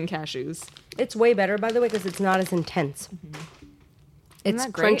 almonds, and cashews. It's way better, by the way, because it's not as intense. It's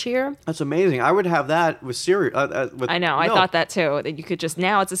that great? crunchier. That's amazing. I would have that with cereal. I know. I milk. thought that too. That you could just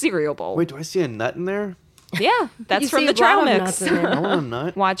now it's a cereal bowl. Wait, do I see a nut in there? Yeah, that's You from see the a trail lot of mix. nuts in there. I want a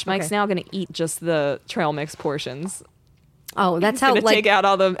nut. Watch, Mike's Okay. now going to eat just the trail mix portions. Oh, that's He's how going to take out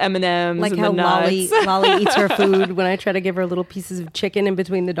all the M&Ms like and how the nuts. Lolly eats her food. When I try to give her little pieces of chicken in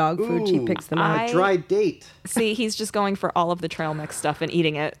between the dog food, she Ooh, picks them out. I- Dry date. See, he's just going for all of the trail mix stuff and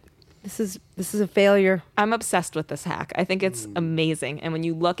eating it. This is a failure. I'm obsessed with this hack. I think it's amazing. And when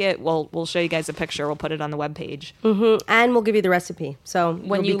you look at, we'll show you guys a picture. We'll put it on the webpage. And we'll give you the recipe. So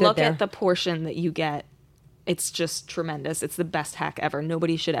When you'll you be good look there. at the portion that you get, it's just tremendous. It's the best hack ever.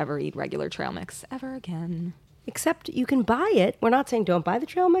 Nobody should ever eat regular trail mix ever again. Except you can buy it. We're not saying don't buy the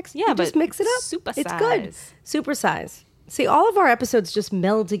trail mix. Yeah, You just but mix it up. super It's good. size. Super size. See, all of our episodes just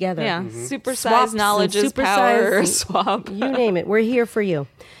meld together. Yeah, super Swaps size knowledge and is super power. size- Swap. You name it. We're here for you.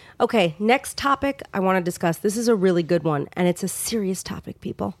 Okay, next topic I want to discuss. This is a really good one, and it's a serious topic,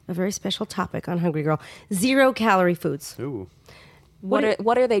 people. A very special topic on Hungry Girl. 0-calorie foods. Ooh. What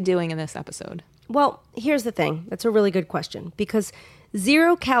are they doing in this episode? Well, here's the thing. That's a really good question because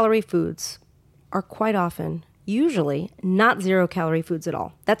 0-calorie foods are quite often, usually, not 0-calorie foods at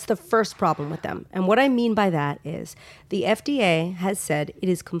all. That's the first problem with them. And what I mean by that is the FDA has said it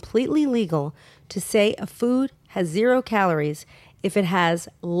is completely legal to say a food has 0 calories if it has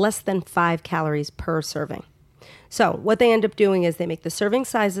less than 5 calories per serving. So what they end up doing is they make the serving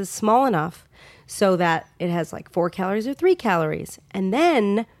sizes small enough so that it has like 4 calories or 3 calories. And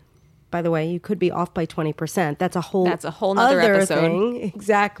then, by the way, you could be off by 20%. That's a whole nother other episode. thing.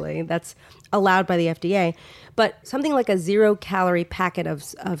 Exactly. That's allowed by the FDA. But something like a 0-calorie packet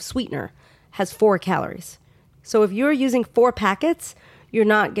of sweetener has 4 calories. So if you're using 4 packets, you're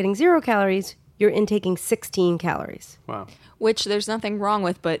not getting 0 calories, you're intaking 16 calories. Wow. Which there's nothing wrong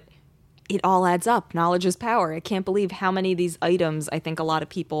with, but it all adds up. Knowledge is power. I can't believe how many of these items I think a lot of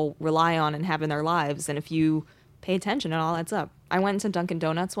people rely on and have in their lives. And if you pay attention, it all adds up. I went into Dunkin'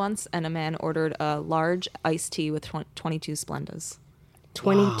 Donuts once, and a man ordered a large iced tea with 22 Splendas.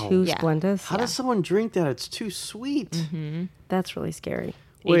 22 Yeah. Splendas. How does someone drink that? It's too sweet. That's really scary.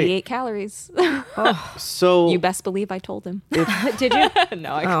 Wait. 88 calories. So You best believe I told him. Did you?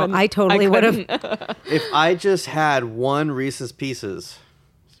 No, I Oh, couldn't. I totally would have. couldn't. if I just had one Reese's Pieces,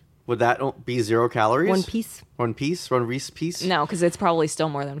 would that be 0 calories? One piece? One piece? One Reese's piece? No, because it's probably still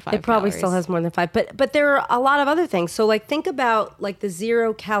more than 5 It probably calories. still has more than 5, but there are a lot of other things. So like think about like the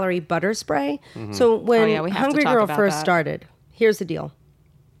 0-calorie butter spray. So when yeah, we have to Hungry talk Girl about first that. started, here's the deal.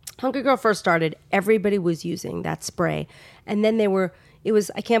 Hungry Girl first started, everybody was using that spray, and then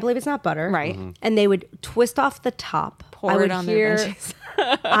I can't believe it's not butter, Right. And they would twist off the top. Pour I would it on their hear. veggies.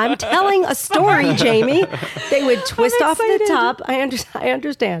 I'm telling a story, Jamie. They would twist off the top. I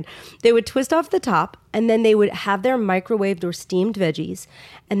understand. They would twist off the top, and then they would have their microwaved or steamed veggies,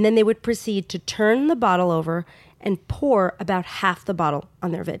 and then they would proceed to turn the bottle over and pour about half the bottle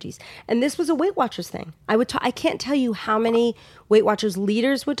on their veggies. And this was a Weight Watchers thing. I can't tell you how many Weight Watchers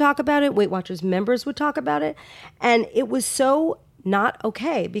leaders would talk about it, Weight Watchers members would talk about it, and it was so not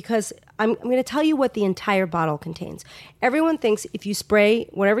okay because I'm going to tell you what the entire bottle contains. Everyone thinks if you spray,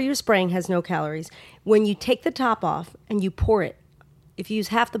 whatever you're spraying has no calories. When you take the top off and you pour it, if you use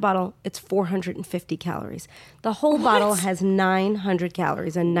half the bottle, it's 450 calories. The whole bottle has 900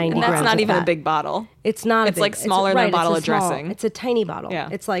 calories and 90 And grams that's not of even fat. a big bottle. It's not. It's a big, like smaller than a bottle of small- dressing. It's a tiny bottle. Yeah.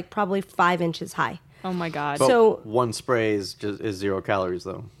 It's like probably 5 inches high. Oh my God. But So- one spray is 0 calories,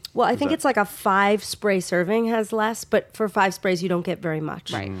 though. Well, I think it's like a 5 spray serving has less, but for 5 sprays, you don't get very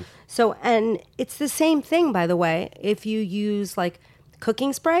much. Right. So, and it's the same thing, by the way, if you use like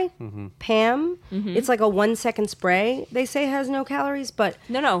cooking spray, Pam, it's like a 1 second spray. They say has no calories, but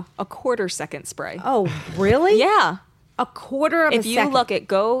No, a quarter-second spray. oh, really? Yeah. A quarter of If a you second. look at,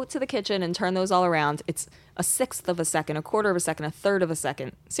 go to the kitchen and turn those all around, it's a 1/6 of a second, a quarter of a second, a third of a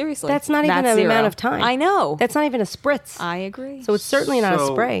second. Seriously. That's not even an zero. amount of time. I know. That's not even a spritz. I agree. So it's certainly not a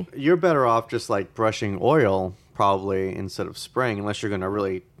So spray. You're better off just like brushing oil probably instead of spraying, unless you're going to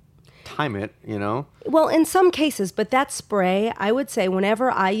really time it, you know? Well, in some cases, but that spray, I would say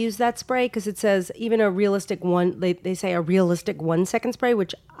whenever I use that spray, because it says even a realistic one, they say a realistic 1 second spray,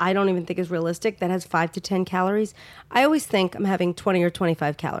 which I don't even think is realistic, that has 5 to 10 calories. I always think I'm having 20 or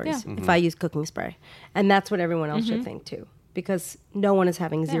 25 calories if I use cooking spray. And that's what everyone else should think too, because no one is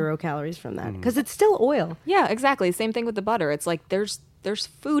having 0 calories from that, because it's still oil. Yeah, exactly. Same thing with the butter. It's like there's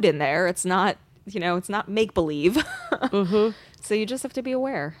food in there. It's not, it's not make-believe. So you just have to be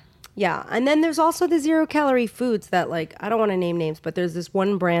aware. Yeah, and then there's also the 0-calorie foods that, like, I don't want to name names, but there's this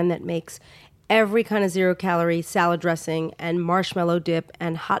one brand that makes every kind of 0-calorie salad dressing and marshmallow dip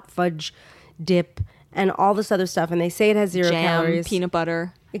and hot fudge dip and all this other stuff, and they say it has 0 Jam, calories. peanut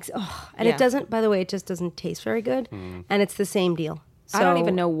butter. And it doesn't, by the way, it just doesn't taste very good, and it's the same deal. So, I don't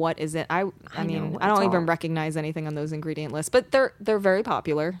even know what is it. I know, mean, it's I don't even all- recognize anything on those ingredient lists, but they're very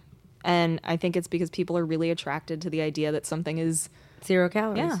popular. And I think it's because people are really attracted to the idea that something is 0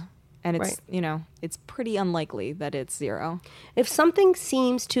 calories. Yeah. And it's, Right. It's pretty unlikely that it's 0. If something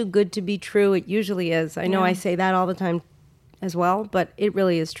seems too good to be true, it usually is. I know I say that all the time as well, but it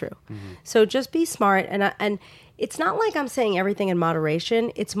really is true. So just be smart. And it's not like I'm saying everything in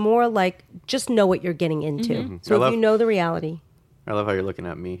moderation. It's more like just know what you're getting into. So I if you know the reality. I love how you're looking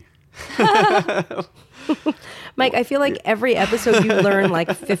at me. Mike, I feel like every episode you learn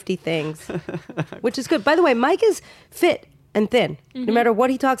like 50 things, which is good. By the way, Mike is fit and thin. No matter what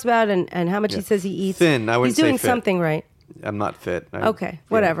he talks about and how much he says he eats. Thin, I wouldn't He's doing say fit. something right. I'm not fit. Okay,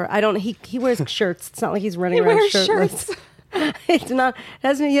 whatever. I don't. He wears shirts. It's not like he's running He around wears shirtless. shirts. It's not.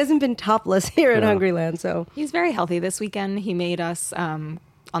 He hasn't been topless here in Hungryland. So He's very healthy. This weekend, he made us on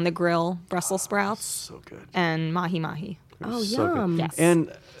the grill Brussels sprouts So good. and mahi. oh So good. yum. Yes.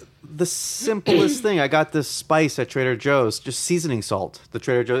 And the simplest thing, I got this spice at Trader Joe's, just seasoning salt. The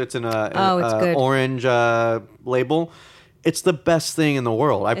Trader Joe's, it's in it's good. orange label. It's the best thing in the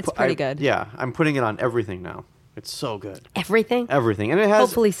world. It's pretty good. Yeah, I'm putting it on everything now. It's so good. Everything. Everything. And it has...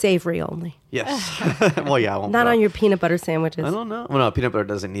 Hopefully savory only. Yes. Well, yeah. I won't Not put on it- your peanut butter sandwiches. I don't know. Well, no, peanut butter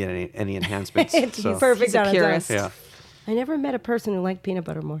doesn't need any enhancements. It's so. perfect He's a on its own. purist. Yeah. I never met a person who liked peanut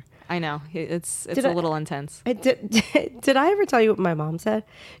butter more. I know. It's Did a I- little intense. Did I ever tell you what my mom said?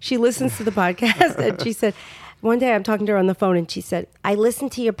 She listens to the podcast, and she said, one day I'm talking to her on the phone, and she said, I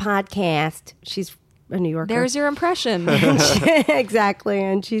listened to your podcast. She's a New Yorker. There's your impression. Exactly.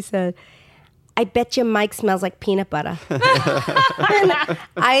 And she said, I bet you Mike smells like peanut butter. And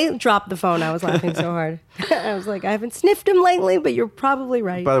I dropped the phone. I was laughing so hard. I was like, I haven't sniffed him lately, but you're probably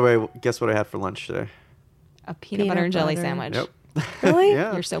right. By the way, guess what I had for lunch today? A peanut butter and jelly sandwich. Yep. Really?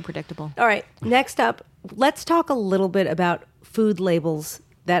 Yeah. You're so predictable. All right. Next up, let's talk a little bit about food labels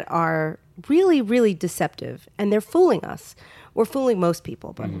that are really, really deceptive. And they're fooling us. We're fooling most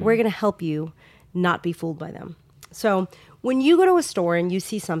people, but we're going to help you not be fooled by them. So when you go to a store and you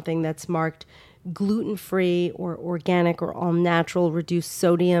see something that's marked gluten-free or organic or all natural, reduced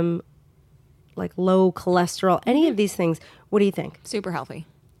sodium, like low cholesterol, any of these things, what do you think? Super healthy.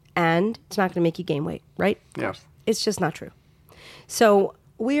 And it's not going to make you gain weight, right? Yeah. It's just not true. So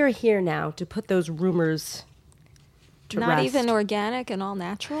we are here now to put those rumors to Not rest. even organic and all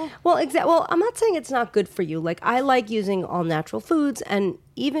natural? Well, well, I'm not saying it's not good for you. Like, I like using all natural foods, and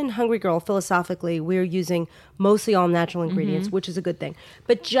even Hungry Girl, philosophically, we're using mostly all natural ingredients, which is a good thing.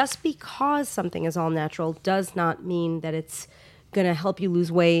 But just because something is all natural does not mean that it's going to help you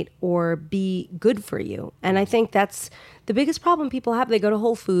lose weight or be good for you. And I think that's the biggest problem people have. They go to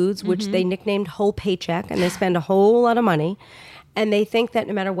Whole Foods, which they nicknamed Whole Paycheck, and they spend a whole lot of money. And they think that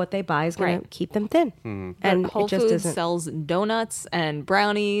no matter what they buy is going to Right. keep them thin. And Whole it just Foods isn't. sells donuts and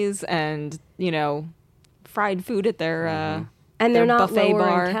brownies and, fried food at their And they're their not buffet lower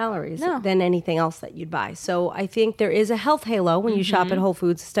bar. in calories No. than anything else that you'd buy. So I think there is a health halo when you shop at Whole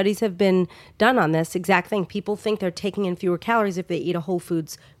Foods. Studies have been done on this exact thing. People think they're taking in fewer calories if they eat a Whole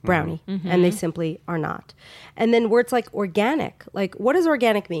Foods brownie, and they simply are not. And then words like organic, like what does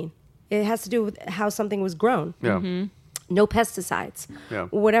organic mean? It has to do with how something was grown. Yeah. No pesticides, Yeah.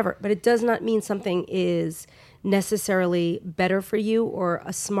 whatever. But it does not mean something is necessarily better for you or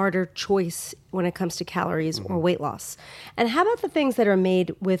a smarter choice when it comes to calories or weight loss. And how about the things that are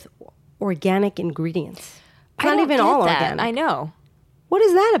made with organic ingredients? It's not even all organic. I know. What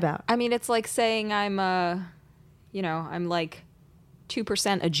is that about? I mean, it's like saying I'm like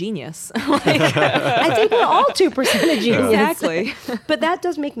 2% a genius. I think we're all 2% a genius. Exactly. But that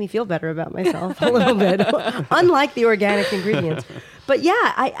does make me feel better about myself a little bit, unlike the organic ingredients. But yeah,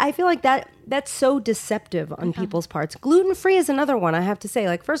 I feel like that's so deceptive on people's parts. Gluten-free is another one, I have to say.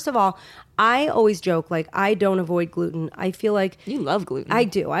 Like, first of all, I always joke, like, I don't avoid gluten. I feel like... You love gluten. I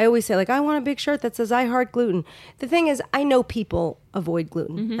do. I always say, like, I want a big shirt that says I heart gluten. The thing is, I know people avoid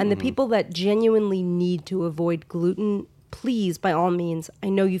gluten. And the people that genuinely need to avoid gluten, please, by all means, I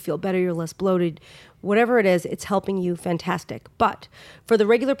know you feel better, you're less bloated. Whatever it is, it's helping you, fantastic. But for the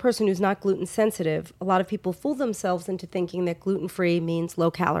regular person who's not gluten sensitive, a lot of people fool themselves into thinking that gluten-free means low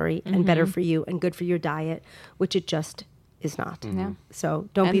calorie and better for you and good for your diet, which it just is not. Yeah. So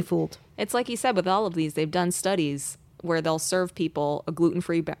don't be And fooled. It's like you said, with all of these, they've done studies where they'll serve people a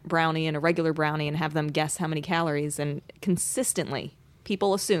gluten-free brownie and a regular brownie and have them guess how many calories. And consistently,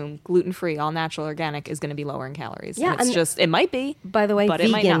 people assume gluten-free, all natural, organic is going to be lower in calories. Yeah, And it's and- just, it might be. By the way, but it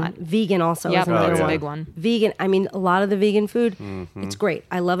might vegan. not. Vegan also Yep, is another that's a one. big one. Vegan, I mean, a lot of the vegan food, it's great.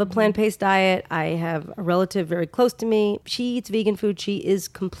 I love a plant-based diet. I have a relative very close to me. She eats vegan food. She is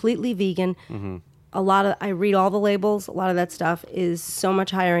completely vegan. I read all the labels. A lot of that stuff is so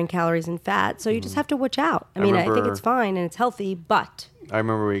much higher in calories and fat. So you just have to watch out. I mean, I think remember- it's fine and it's healthy, but I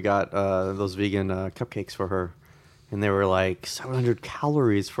remember we got those vegan cupcakes for her, and they were like 700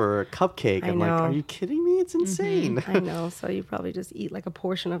 calories for a cupcake. I I'm like, know. are you kidding me? It's insane. I know. So you probably just eat like a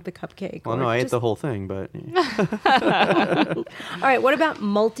portion of the cupcake. Well, or no, I ate just- the whole thing, but All right, what about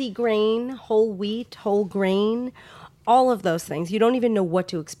multigrain, whole wheat, whole grain? All of those things. You don't even know what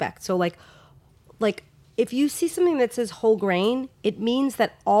to expect. So like if you see something that says whole grain, it means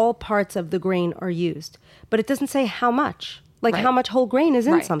that all parts of the grain are used. But it doesn't say how much. Like Right. how much whole grain is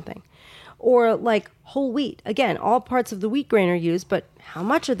in Right. something. Or like whole wheat. Again, all parts of the wheat grain are used, but how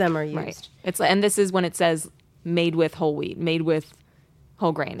much of them are used? Right. And this is when it says made with whole wheat, made with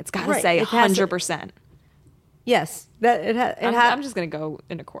whole grain. It's got to Right. say It has to- 100%. Yes. That I'm just going to go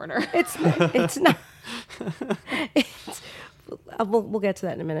in a corner. It's not. We'll get to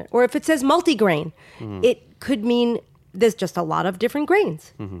that in a minute. Or if it says multigrain, it could mean there's just a lot of different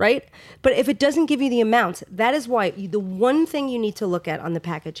grains, right? But if it doesn't give you the amounts, that is why the one thing you need to look at on the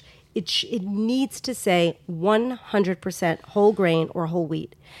package, it needs to say 100% whole grain or whole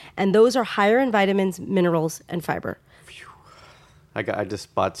wheat. And those are higher in vitamins, minerals, and fiber. I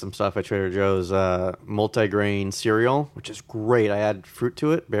just bought some stuff at Trader Joe's, multigrain cereal, which is great. I add fruit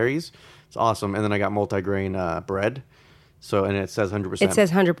to it, berries. It's awesome. And then I got multigrain bread. So, and it says 100%. It says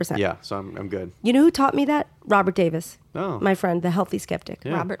 100%. Yeah, so I'm good. You know who taught me that? Robert Davis. Oh. My friend, the Healthy Skeptic.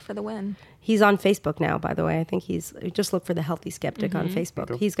 Yeah. Robert for the win. He's on Facebook now, by the way. I think just look for the Healthy Skeptic on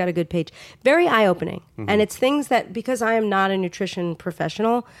Facebook. He's got a good page. Very eye-opening. And it's things that, because I am not a nutrition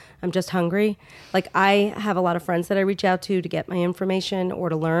professional, I'm just hungry. Like, I have a lot of friends that I reach out to get my information or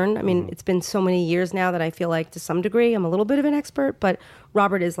to learn. I mean, it's been so many years now that I feel like to some degree I'm a little bit of an expert, but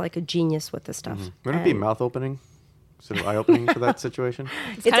Robert is like a genius with this stuff. Wouldn't it be mouth opening? Is it eye-opening for that situation?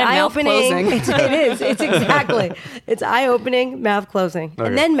 It's kind of mouth eye-opening. closing. It is. It's exactly. It's eye-opening, mouth closing, Okay.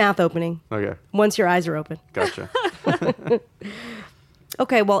 and then mouth opening Okay, once your eyes are open. gotcha.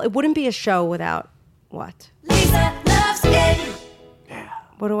 Okay, well, it wouldn't be a show without what? Lisa loves it.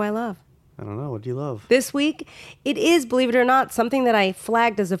 What do I love? I don't know. What do you love? This week, it is, believe it or not, something that I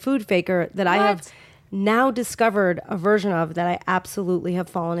flagged as a food faker that I have What? now discovered a version of that I absolutely have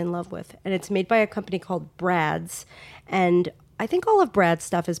fallen in love with. And it's made by a company called Brad's. And I think all of Brad's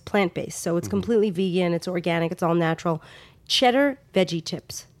stuff is plant-based. So it's completely vegan, it's organic, it's all natural. Cheddar veggie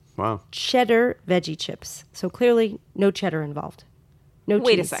chips. Wow. Cheddar veggie chips. So clearly, no cheddar involved. No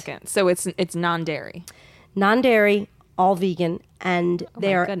Wait a cheese. second. So it's non-dairy. Non-dairy, all vegan, and they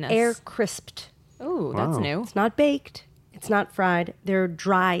my are goodness. air crisped. Oh, that's Wow. new. It's not baked. It's not fried. They're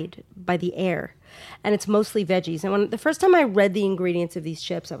dried by the air. And it's mostly veggies. And when the first time I read the ingredients of these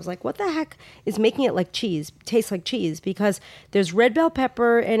chips, I was like, what the heck is making it like cheese, taste like cheese? Because there's red bell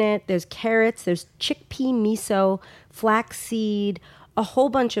pepper in it, there's carrots, there's chickpea miso, flaxseed, a whole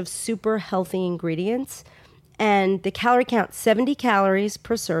bunch of super healthy ingredients. And the calorie count, 70 calories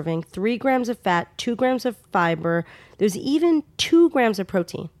per serving, 3 grams of fat, 2 grams of fiber. There's even 2 grams of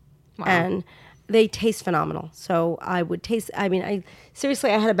protein. And they taste phenomenal. So I would taste, I mean, I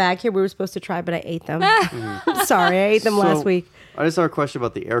had a bag here we were supposed to try, but I ate them. I'm sorry, I ate them last So, week. I just have a question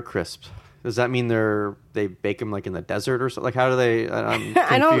about the air crisps. Does that mean they bake them like in the desert or something? Like how do they? I'm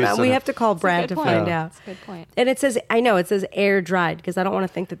I don't know. confused We on have to call Brad to good find point. out. That's a good point. And it says, I know, it says air dried because I don't want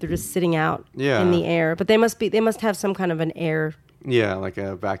to think that they're just sitting out Yeah. in the air. But they must have some kind of an air, Yeah, like a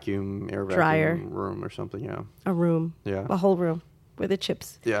air vacuum Dryer. room or something. Yeah, a room, Yeah. a whole room where the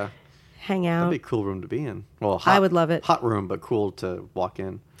chips yeah. hang That'd out. be a cool room to be in. Well, hot, I would love it. Hot room, but cool to walk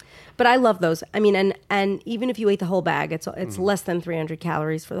in. But I love those. I mean, and even if you ate the whole bag, it's less than 300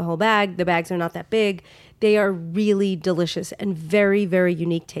 calories for the whole bag. The bags are not that big. They are really delicious and very, very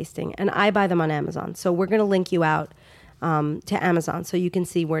unique tasting. And I buy them on Amazon. So we're going to link you out to Amazon so you can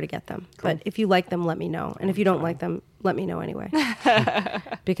see where to get them. But if you like them, let me know. And if you don't like them, let me know anyway.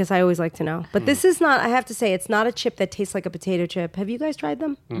 Because I always like to know. But this is not, I have to say, it's not a chip that tastes like a potato chip. Have you guys tried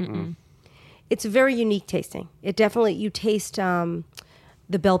them? Mm-mm. It's very unique tasting. It definitely, you taste the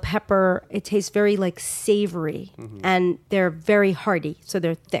bell pepper. It tastes very like savory. And they're very hearty. So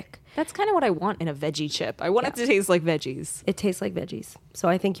they're thick. That's kind of what I want in a veggie chip. I want it to taste like veggies. It tastes like veggies. So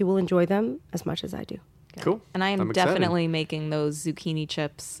I think you will enjoy them as much as I do. Cool. And I am I'm excited. definitely making those zucchini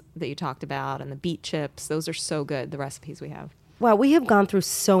chips that you talked about and the beet chips. Those are so good, the recipes we have. Wow, we have gone through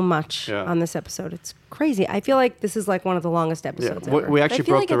so much Yeah. on this episode. It's crazy. I feel like this is like one of the longest episodes Yeah, ever. we I actually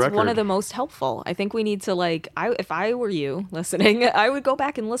feel broke like the it's record. one of the most helpful. I think we need to if I were you listening, I would go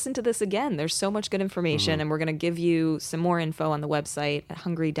back and listen to this again. There's so much good information, and we're going to give you some more info on the website at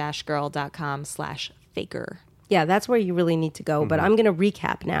hungry-girl.com/faker. Yeah, that's where you really need to go. But I'm going to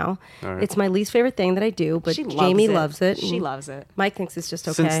recap now. All right. It's my least favorite thing that I do, but She Jamie loves it. She and loves it. Mike thinks it's just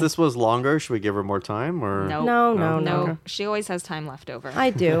okay. Since this was longer, should we give her more time? Or Nope. No. No, she always has time left over. I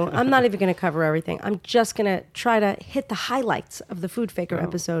do. I'm not even going to cover everything. I'm just going to try to hit the highlights of the Food Faker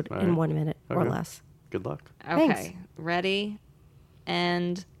episode all in right. 1 minute or Okay. less. Good luck. Okay, Thanks. ready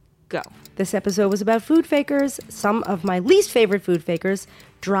and go. This episode was about food fakers. Some of my least favorite food fakers: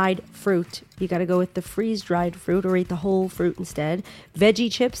 dried fruit. You got to go with the freeze-dried fruit or eat the whole fruit instead.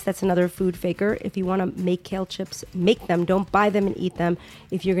 Veggie chips, that's another food faker. If you want to make kale chips, make them. Don't buy them and eat them.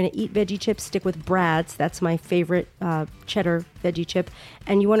 If you're going to eat veggie chips, stick with Brad's. That's my favorite cheddar veggie chip.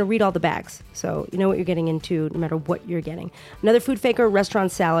 And you want to read all the bags, so you know what you're getting into no matter what you're getting. Another food faker: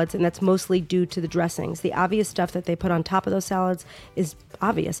 restaurant salads, and that's mostly due to the dressings. The obvious stuff that they put on top of those salads is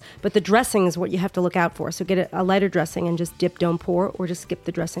obvious, but the dressing is what you have to look out for. So get a lighter dressing and just dip, don't pour, or just skip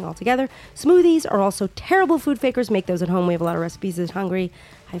the dressing altogether. Smoothies are also terrible food fakers. Make those at home. We have a lot of recipes at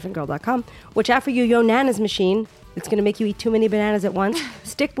hungry-girl.com. Watch out for your Yo Nana's machine. It's going to make you eat too many bananas at once.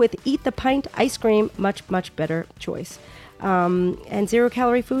 Stick with Eat the Pint ice cream. Much, much better choice. And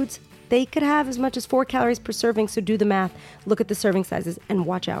 0-calorie foods, they could have as much as 4 calories per serving, so do the math. Look at the serving sizes and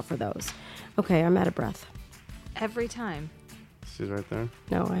watch out for those. Okay, I'm out of breath. Every time. She's right there.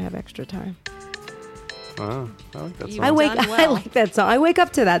 No, I have extra time. Wow. I like that You- song. I wake. done I well. like that song. I wake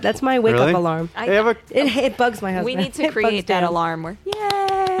up to that. That's my wake Really? up alarm. Hey, have a- It bugs my husband. We need to It bugs create that Dan. alarm where,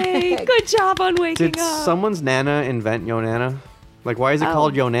 yay, good job on waking Did up. someone's Nana invent Yo Nana? Like, why is it Oh.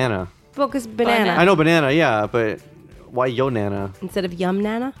 called Yo Nana? Well, 'cause banana I know banana, yeah, but why Yo Nana? instead of Yum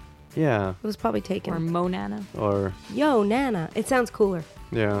Nana. Yeah. It was probably Or taken. Monana. Or, Yo Nana. It sounds cooler.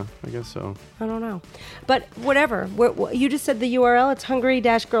 yeah, I guess so. I don't know. But whatever. You just said the URL. It's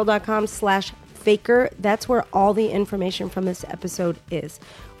hungry-girl.com/faker. That's where all the information from this episode is.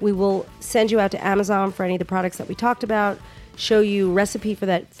 We will send you out to Amazon for any of the products that we talked about, show you recipe for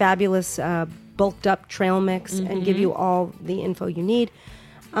that fabulous bulked up trail mix, and give you all the info you need.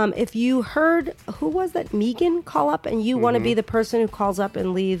 If you heard, who was that, Megan, call up and you want to be the person who calls up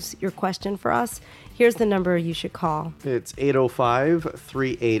and leaves your question for us, here's the number you should call. It's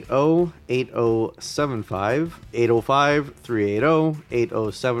 805-380-8075.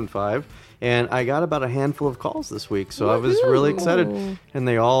 805-380-8075. And I got about a handful of calls this week, so I was really excited. And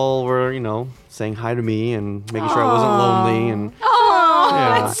they all were, saying hi to me and making sure I wasn't lonely. And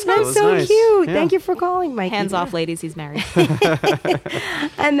yeah, That's it was so nice. cute. Yeah. Thank you for calling, Mikey. Hands off, ladies, he's married.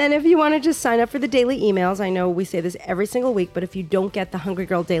 And then if you want to just sign up for the daily emails, I know we say this every single week, but if you don't get the Hungry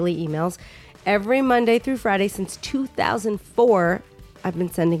Girl daily emails, every Monday through Friday since 2004, I've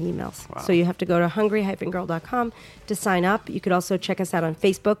been sending emails. Wow. So you have to go to hungry-girl.com to sign up. You could also check us out on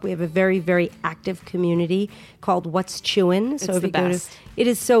Facebook. We have a very, very active community called What's Chewin'. So It's if the you go to, best. it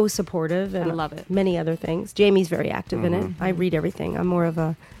is so supportive and I love it. many other things. Jamie's very active in it. I read everything. I'm more of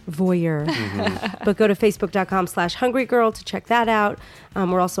a voyeur. But go to facebook.com/hungrygirl to check that out.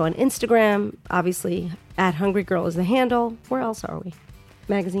 We're also on Instagram. Obviously, @hungrygirl is the handle. Where else are we?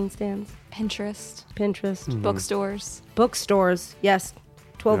 Magazine stands, Pinterest, Pinterest, bookstores. bookstores. Yes,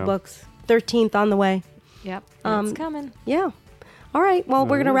 12 Yeah. books. 13th on the way. Yep, Um, it's coming. Yeah. All right. Well,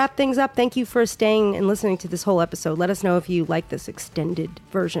 we're going to Nice. wrap things up. Thank you for staying and listening to this whole episode. Let us know if you like this extended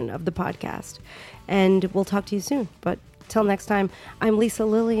version of the podcast. And we'll talk to you soon. But till next time, I'm Lisa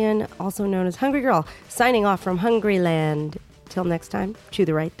Lillian, also known as Hungry Girl, signing off from Hungryland. Till next time, chew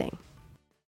the right thing.